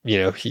 and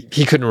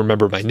he couldn't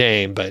remember my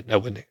name, but I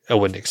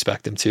wouldn't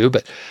expect him to.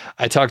 But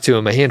I talked to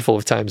him a handful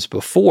of times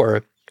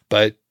before,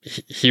 but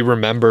he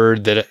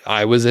remembered that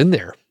I was in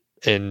there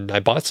and I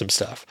bought some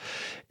stuff.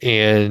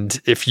 And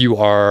if you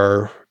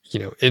are,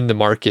 in the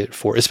market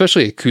for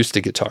especially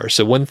acoustic guitars.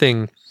 So one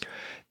thing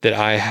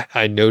that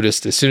I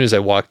noticed as soon as I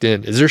walked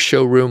in is their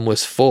showroom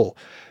was full.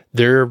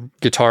 Their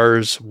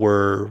guitars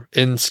were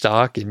in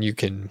stock, and you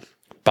can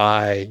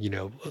buy,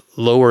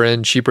 lower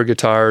end, cheaper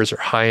guitars or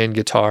high end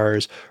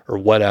guitars or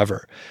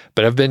whatever.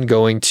 But I've been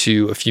going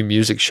to a few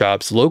music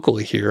shops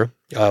locally here.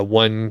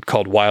 One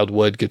called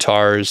Wildwood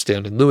Guitars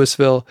down in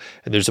Louisville,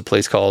 and there's a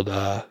place called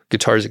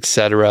Guitars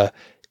Etc.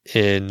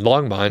 in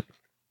Longmont.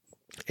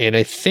 And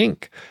I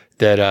think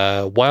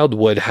that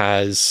Wildwood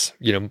has,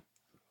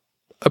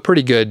 a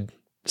pretty good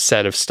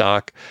set of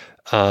stock.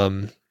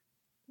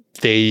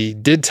 They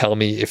did tell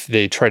me if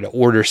they try to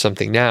order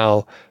something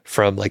now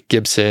from like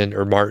Gibson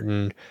or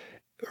Martin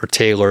or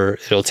Taylor,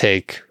 it'll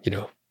take,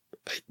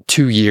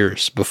 2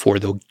 years before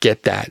they'll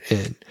get that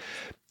in.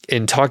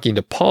 In talking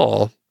to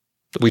Paul,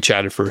 we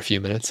chatted for a few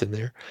minutes in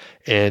there,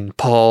 and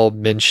Paul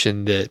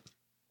mentioned that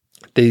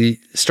they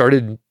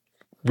started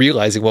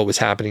realizing what was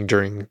happening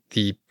during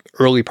the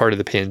early part of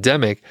the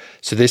pandemic.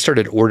 So they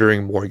started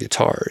ordering more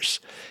guitars.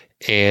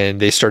 And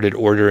they started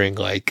ordering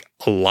like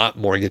a lot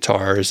more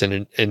guitars,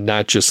 and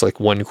not just like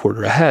 1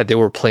 quarter ahead. They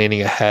were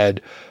planning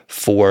ahead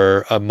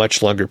for a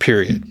much longer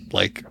period,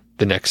 like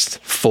the next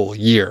full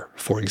year,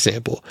 for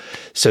example.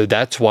 So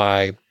that's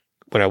why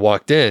when I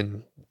walked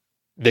in,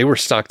 they were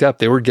stocked up.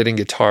 They were getting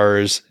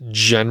guitars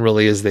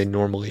generally as they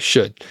normally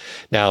should.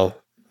 Now,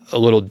 a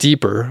little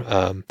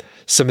deeper,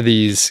 some of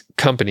these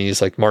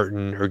companies like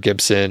Martin or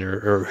Gibson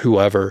or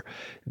whoever,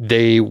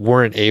 they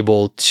weren't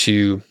able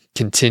to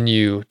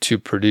continue to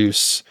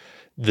produce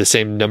the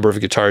same number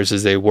of guitars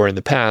as they were in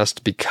the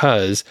past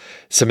because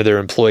some of their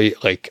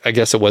I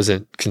guess it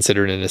wasn't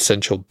considered an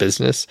essential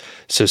business.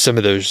 So some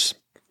of those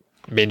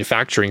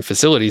manufacturing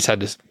facilities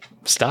had to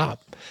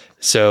stop.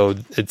 So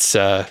it's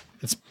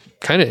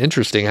kind of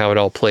interesting how it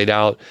all played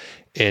out,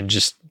 and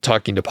just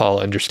talking to Paul,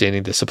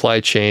 understanding the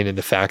supply chain and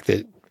the fact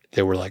that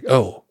they were like,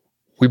 oh,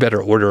 we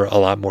better order a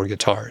lot more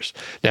guitars.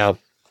 Now,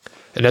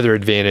 another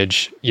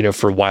advantage,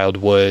 for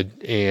Wildwood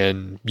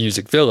and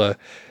Music Villa,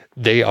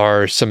 they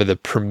are some of the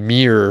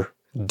premier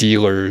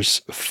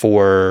dealers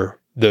for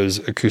those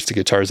acoustic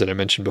guitars that I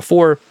mentioned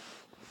before,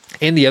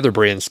 and the other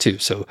brands too.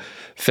 So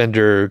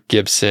Fender,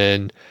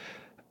 Gibson,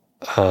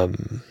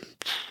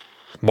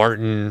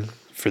 Martin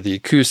for the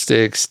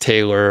acoustics,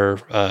 Taylor,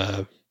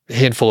 a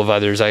handful of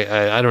others.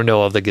 I don't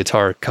know all the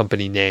guitar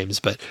company names,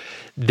 but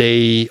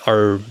they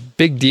are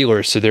big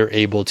dealers, so they're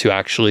able to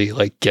actually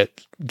like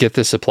get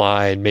the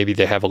supply, and maybe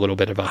they have a little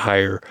bit of a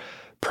higher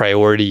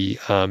priority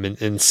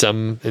in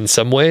some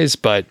ways.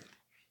 But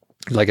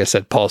like I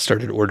said, Paul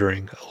started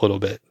ordering a little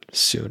bit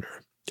sooner.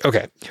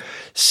 Okay,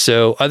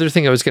 so other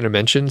thing I was going to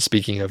mention,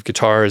 speaking of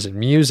guitars and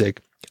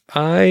music,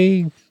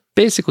 I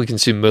basically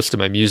consume most of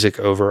my music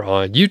over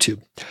on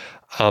YouTube.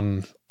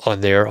 I'm on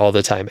there all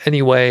the time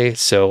anyway,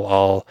 so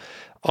I'll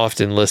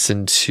often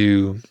listen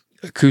to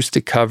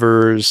acoustic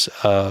covers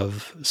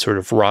of sort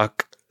of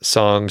rock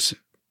songs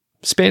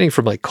spanning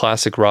from like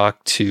classic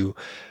rock to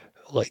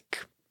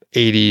like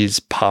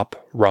 80s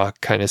pop rock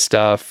kind of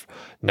stuff,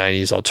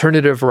 90s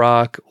alternative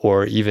rock,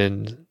 or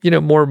even,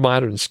 more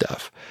modern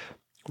stuff.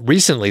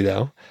 Recently,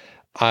 though,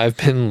 I've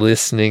been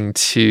listening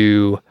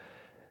to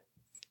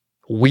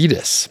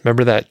Wheatus.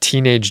 Remember that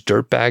Teenage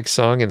Dirtbag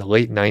song in the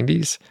late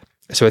 90s?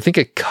 So I think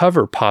a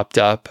cover popped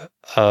up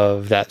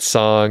of that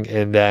song,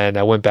 and then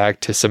I went back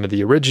to some of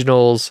the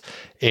originals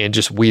and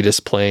just Wheatus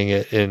playing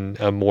it in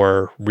a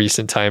more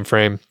recent time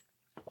frame.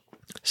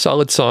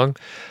 Solid song.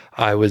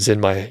 I was in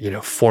my,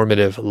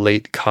 formative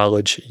late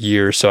college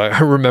years, so I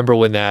remember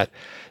when that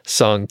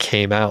song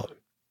came out.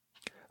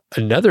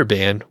 Another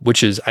band,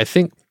 which is, I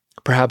think,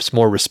 perhaps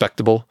more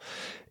respectable,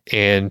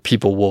 and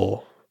people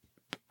will,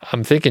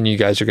 I'm thinking you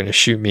guys are going to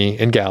shoot me,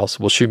 and gals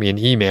will shoot me an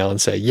email and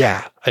say,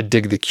 yeah, I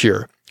dig The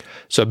Cure.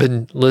 So I've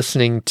been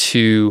listening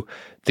to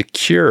The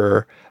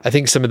Cure. I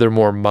think some of their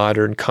more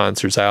modern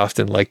concerts, I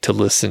often like to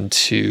listen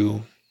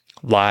to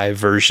live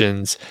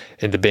versions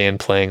and the band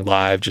playing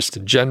live just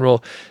in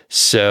general.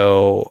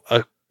 So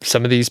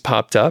some of these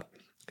popped up,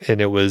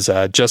 and it was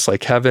Just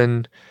Like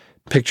Heaven,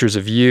 Pictures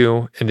of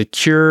You, and The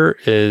Cure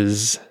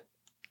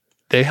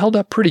they held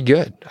up pretty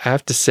good. I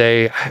have to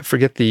say, I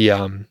forget the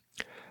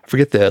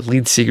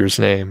lead singer's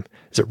name.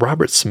 Is it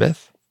Robert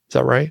Smith? Is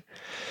that right?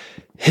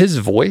 His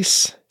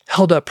voice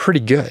held up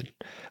pretty good.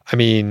 I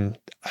mean,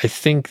 I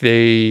think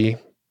they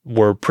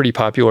were pretty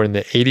popular in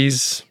the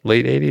 80s,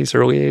 late 80s,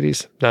 early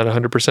 80s, not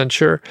 100%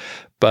 sure.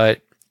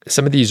 But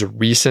some of these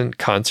recent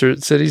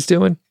concerts that he's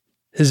doing,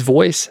 his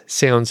voice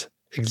sounds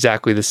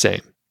exactly the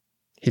same.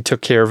 He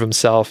took care of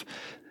himself,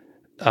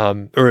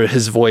 or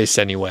his voice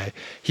anyway.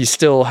 He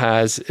still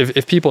has,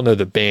 if people know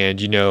the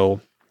band, you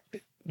know,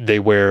 they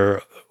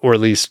wear, or at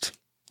least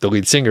the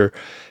lead singer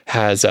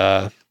has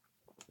a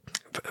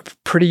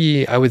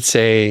pretty, I would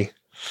say,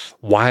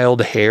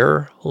 wild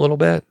hair a little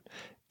bit,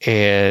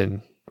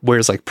 and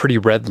wears like pretty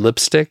red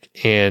lipstick.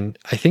 And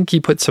I think he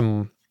put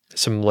some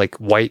like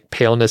white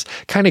paleness,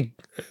 kind of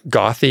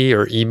gothy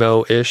or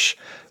emo-ish.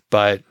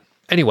 But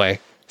anyway,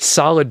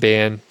 solid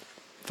band,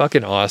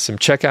 fucking awesome.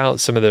 Check out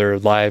some of their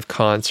live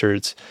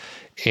concerts,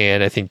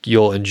 and I think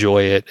you'll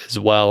enjoy it as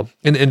well.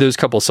 And those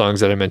couple songs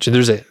that I mentioned,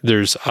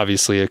 there's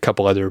obviously a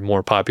couple other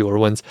more popular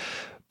ones,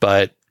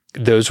 but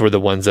those were the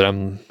ones that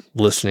I'm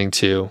listening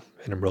to,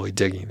 and I'm really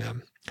digging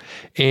them.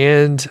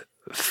 And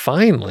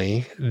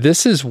finally,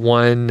 this is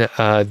one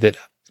that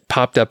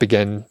popped up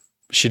again.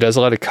 She does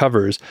a lot of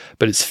covers,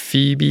 but it's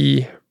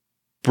Phoebe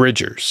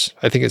Bridgers.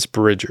 I think it's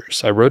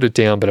Bridgers. I wrote it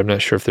down, but I'm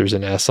not sure if there's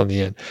an S on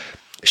the end.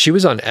 She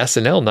was on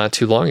SNL not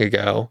too long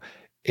ago.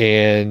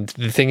 And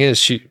the thing is,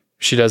 she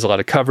does a lot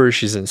of covers.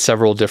 She's in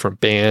several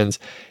different bands.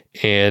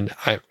 And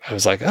I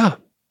was like, oh,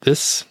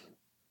 this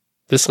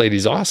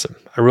lady's awesome.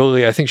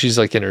 I think she's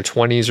like in her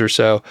 20s or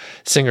so,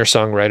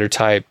 singer-songwriter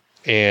type.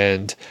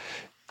 And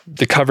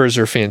the covers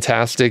are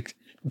fantastic.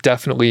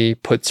 Definitely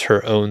puts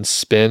her own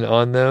spin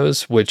on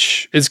those,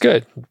 which is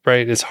good,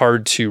 right? It's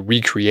hard to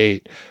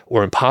recreate,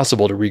 or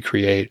impossible to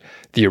recreate,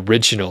 the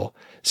original.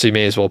 So you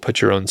may as well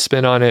put your own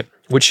spin on it,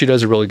 which she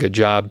does a really good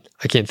job.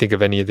 I can't think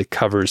of any of the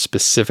covers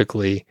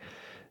specifically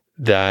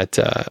that,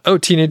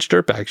 Teenage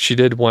Dirtbag. She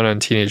did one on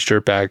Teenage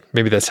Dirtbag.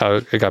 Maybe that's how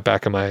it got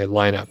back in my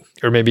lineup.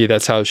 Or maybe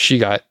that's how she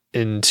got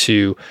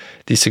into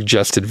the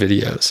suggested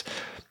videos.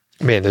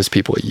 Man, those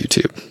people at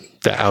YouTube,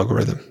 the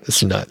algorithm,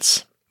 it's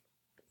nuts.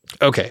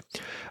 Okay,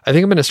 I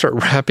think I'm going to start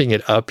wrapping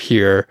it up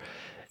here.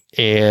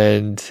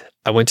 And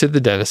I went to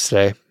the dentist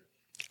today.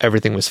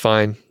 Everything was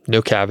fine.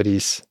 No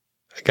cavities.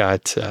 I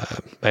got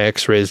my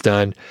x-rays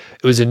done.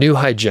 It was a new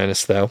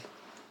hygienist though.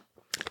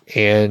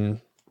 And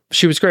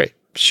she was great.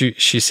 She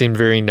seemed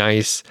very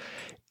nice.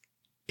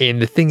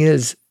 And the thing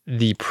is,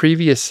 the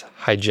previous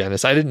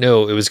hygienist, I didn't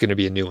know it was going to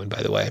be a new one,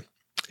 by the way.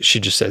 She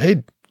just said,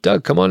 "Hey,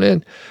 Doug, come on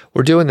in.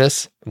 We're doing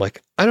this." I'm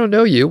like, "I don't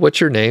know you.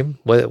 What's your name?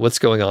 What's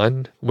going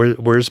on?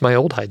 Where's my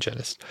old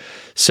hygienist?"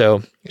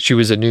 So she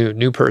was a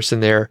new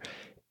person there.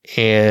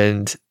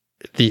 And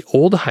the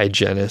old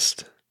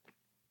hygienist,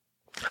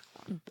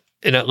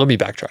 and let me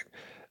backtrack.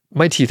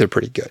 My teeth are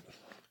pretty good.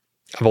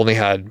 I've only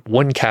had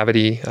one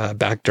cavity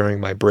back during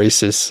my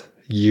braces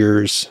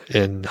years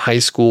in high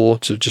school.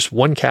 So just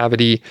one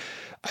cavity.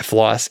 I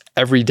floss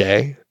every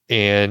day.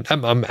 And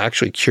I'm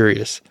actually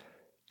curious,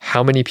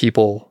 how many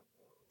people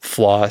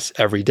floss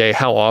every day?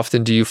 How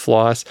often do you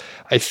floss?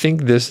 I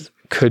think this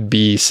could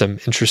be some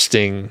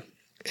interesting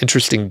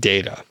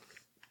data.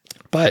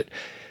 But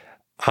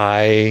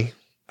I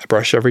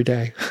brush every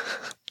day,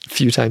 a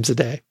few times a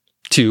day.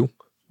 2,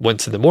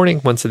 once in the morning,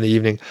 once in the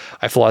evening.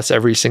 I floss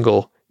every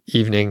single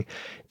evening,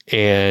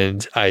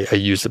 and I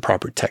use the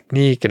proper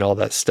technique and all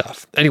that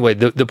stuff. Anyway,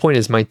 the point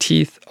is, my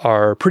teeth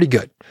are pretty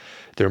good.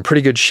 They're in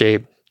pretty good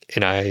shape,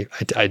 and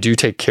I do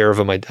take care of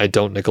them. I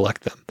don't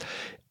neglect them.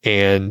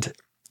 And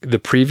the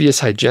previous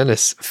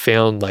hygienist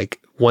found like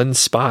one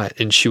spot,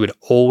 and she would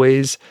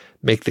always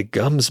make the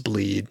gums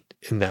bleed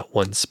in that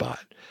one spot.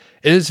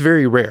 And it's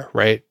very rare,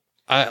 right?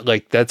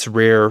 That's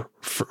rare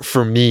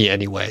for me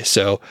anyway.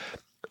 So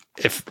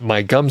if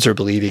my gums are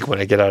bleeding when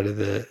I get out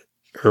of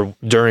or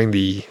during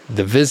the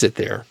visit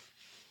there,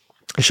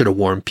 I should have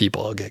warned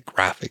people. I'll get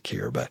graphic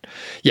here, but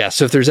yeah.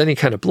 So if there's any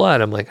kind of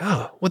blood, I'm like,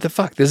 oh, what the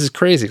fuck? This is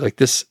crazy. Like,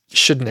 this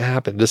shouldn't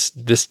happen. This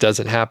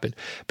doesn't happen.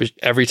 But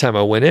every time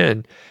I went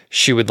in,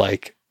 she would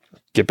like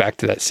get back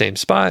to that same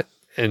spot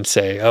and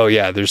say, oh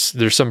yeah,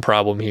 there's some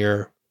problem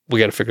here. We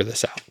got to figure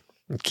this out,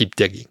 and keep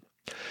digging.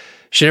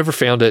 She never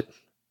found it.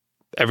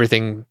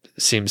 Everything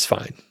seems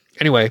fine.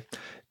 Anyway,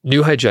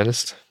 new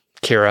hygienist,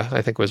 Kara,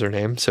 I think was her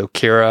name. So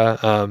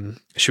Kara,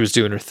 she was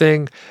doing her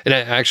thing. And I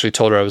actually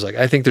told her, I was like,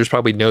 I think there's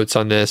probably notes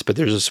on this, but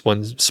there's this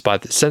one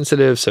spot that's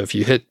sensitive. So if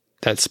you hit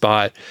that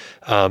spot,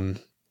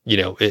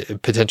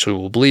 it potentially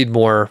will bleed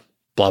more,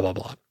 blah, blah,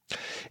 blah.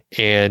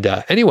 And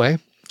anyway,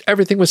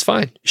 everything was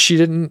fine. She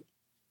didn't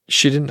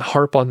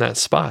harp on that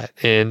spot.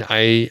 And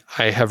I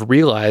have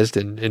realized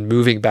in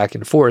moving back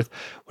and forth,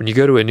 when you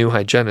go to a new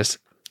hygienist,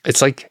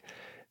 it's like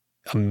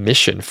a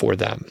mission for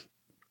them.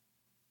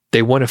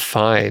 They want to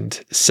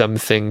find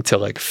something to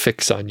like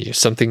fix on you,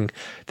 something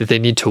that they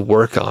need to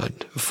work on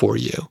for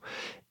you.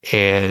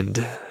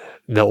 And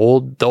the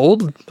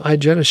old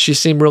hygienist, she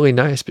seemed really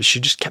nice, but she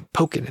just kept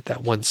poking at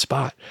that one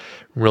spot.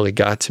 Really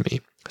got to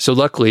me. So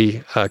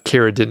luckily,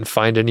 Kara didn't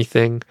find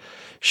anything.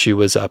 She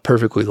was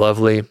perfectly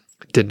lovely.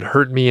 Didn't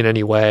hurt me in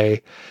any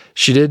way.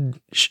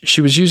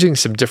 She was using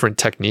some different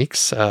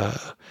techniques,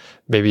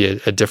 maybe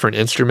a different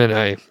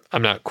instrument.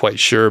 I'm not quite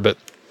sure, but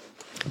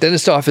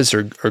Dentist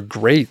offices are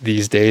great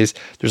these days.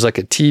 There's like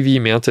a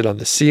TV mounted on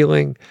the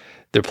ceiling.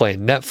 They're playing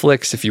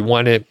Netflix if you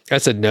want it. I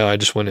said, no, I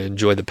just want to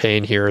enjoy the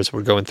pain here as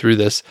we're going through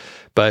this.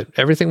 But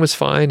everything was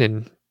fine.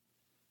 And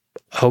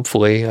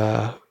hopefully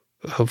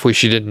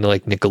she didn't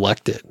like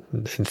neglect it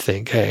and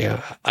think, hey,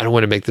 I don't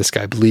want to make this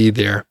guy bleed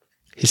there.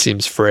 He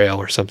seems frail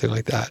or something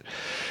like that.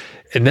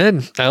 And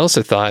then I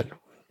also thought,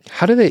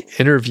 how do they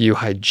interview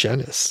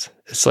hygienists?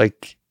 It's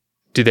like,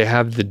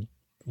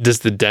 does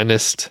the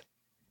dentist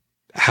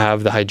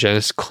have the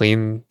hygienist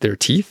clean their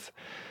teeth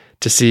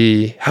to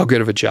see how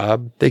good of a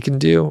job they can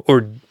do?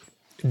 Or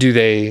do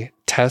they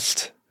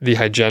test the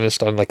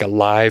hygienist on like a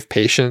live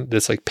patient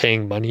that's like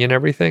paying money and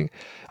everything?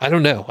 I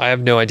don't know. I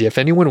have no idea. If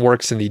anyone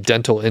works in the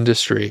dental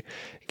industry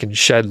and can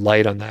shed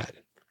light on that,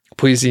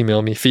 please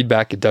email me,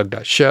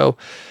 feedback@doug.show,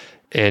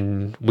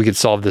 and we could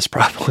solve this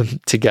problem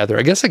together.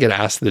 I guess I could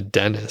ask the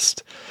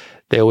dentist.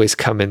 They always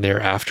come in there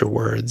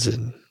afterwards,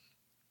 and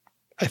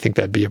I think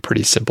that'd be a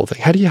pretty simple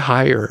thing. How do you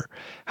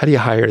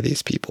hire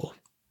these people?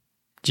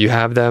 Do you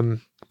have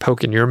them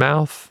poke in your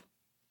mouth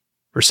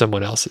or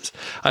someone else's?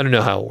 I don't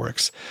know how it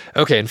works.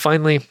 Okay, and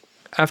finally,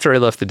 after I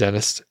left the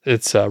dentist,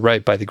 it's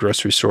right by the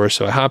grocery store,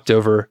 so I hopped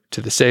over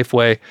to the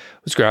Safeway,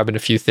 was grabbing a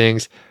few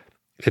things.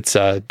 It's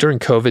during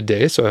COVID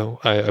days, so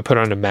I put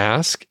on a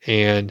mask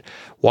and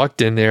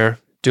walked in there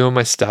doing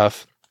my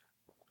stuff.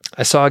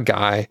 I saw a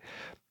guy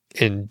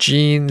in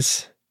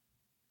jeans,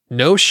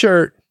 no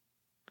shirt,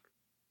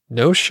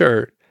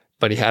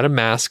 but he had a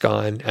mask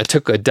on. I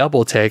took a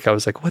double take. I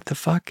was like, what the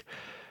fuck?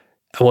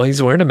 Well,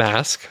 he's wearing a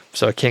mask,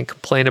 so I can't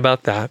complain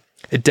about that.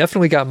 It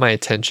definitely got my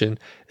attention.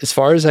 As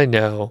far as I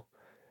know,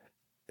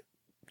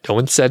 no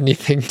one said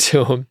anything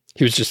to him.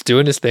 He was just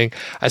doing his thing.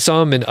 I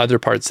saw him in other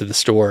parts of the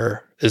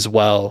store as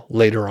well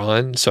later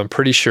on, so I'm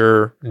pretty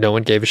sure no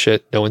one gave a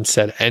shit. No one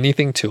said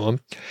anything to him.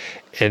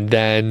 And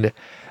then,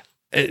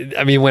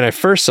 I mean, when I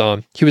first saw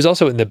him, he was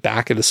also in the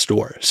back of the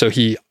store. So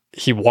he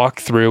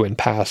walked through and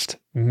past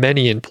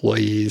many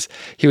employees.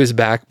 He was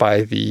back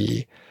by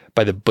the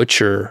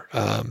butcher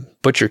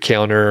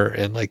counter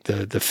and like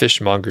the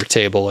fishmonger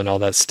table and all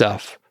that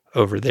stuff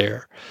over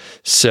there.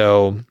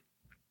 So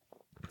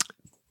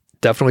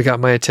definitely got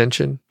my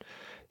attention.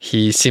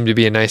 He seemed to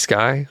be a nice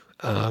guy.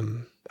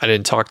 I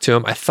didn't talk to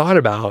him. I thought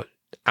about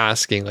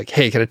asking like,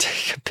 hey, can I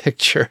take a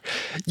picture?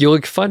 You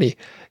look funny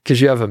because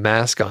you have a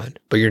mask on,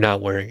 but you're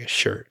not wearing a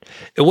shirt.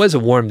 It was a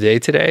warm day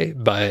today,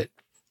 but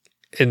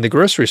in the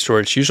grocery store,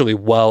 it's usually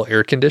well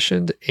air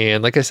conditioned.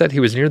 And like I said, he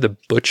was near the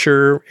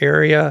butcher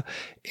area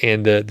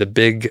and the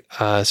big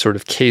sort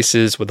of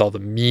cases with all the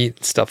meat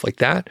and stuff like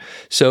that.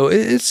 So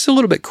it's a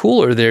little bit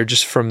cooler there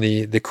just from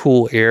the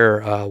cool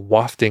air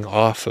wafting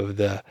off of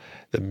the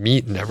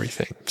meat and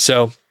everything.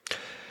 So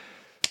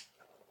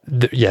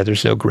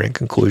there's no grand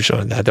conclusion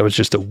on that. That was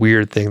just a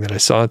weird thing that I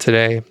saw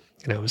today.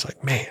 And I was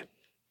like, man,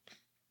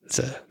 this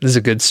is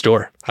a good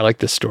store. I like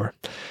this store.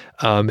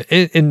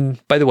 And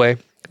by the way,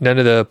 none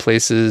of the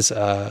places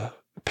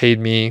paid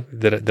me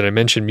that I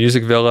mentioned: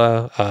 Music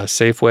Villa,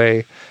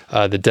 Safeway,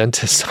 the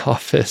dentist's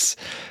office,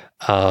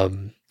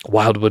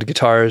 Wildwood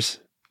Guitars,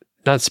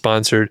 not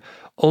sponsored,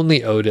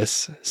 only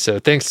Otis. So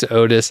thanks to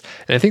Otis.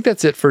 And I think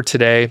that's it for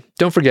today.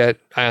 Don't forget,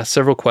 I asked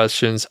several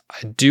questions.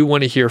 I do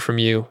want to hear from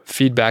you,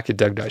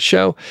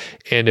 feedback@doug.show.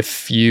 And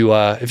if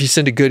you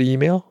send a good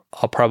email,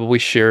 I'll probably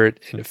share it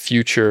in a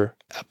future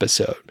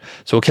episode.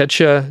 So we'll catch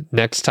you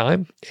next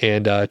time,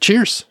 and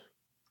cheers.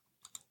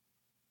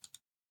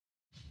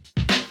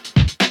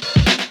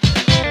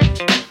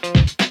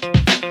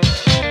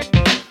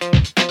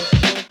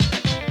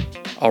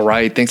 All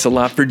right. Thanks a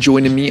lot for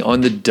joining me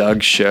on The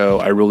Doug Show.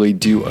 I really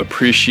do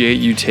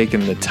appreciate you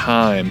taking the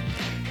time.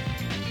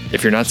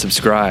 If you're not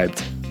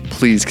subscribed,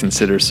 please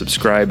consider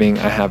subscribing.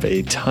 I have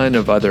a ton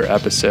of other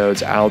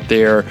episodes out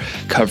there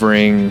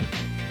covering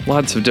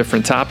lots of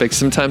different topics.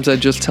 Sometimes I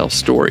just tell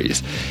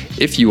stories.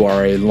 If you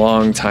are a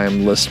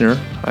longtime listener,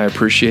 I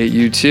appreciate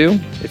you too.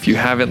 If you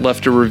haven't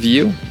left a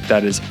review,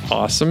 that is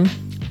awesome,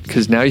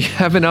 because now you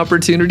have an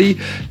opportunity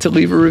to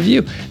leave a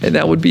review, and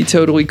that would be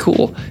totally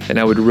cool, and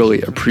I would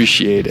really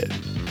appreciate it.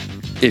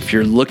 If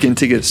you're looking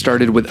to get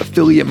started with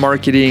affiliate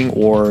marketing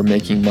or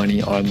making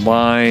money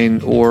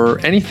online or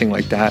anything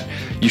like that,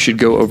 you should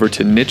go over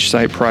to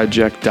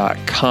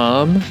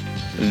nichesiteproject.com.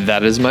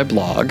 That is my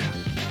blog.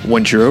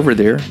 Once you're over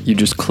there, you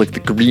just click the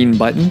green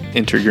button,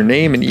 enter your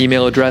name and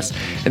email address,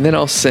 and then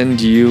I'll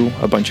send you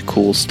a bunch of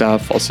cool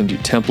stuff. I'll send you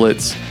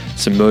templates,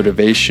 some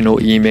motivational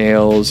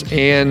emails,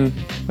 and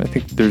I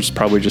think there's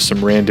probably just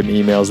some random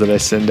emails that I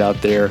send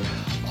out there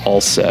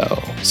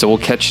also. So we'll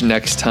catch you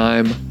next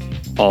time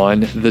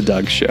on The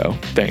Doug Show.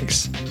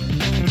 Thanks.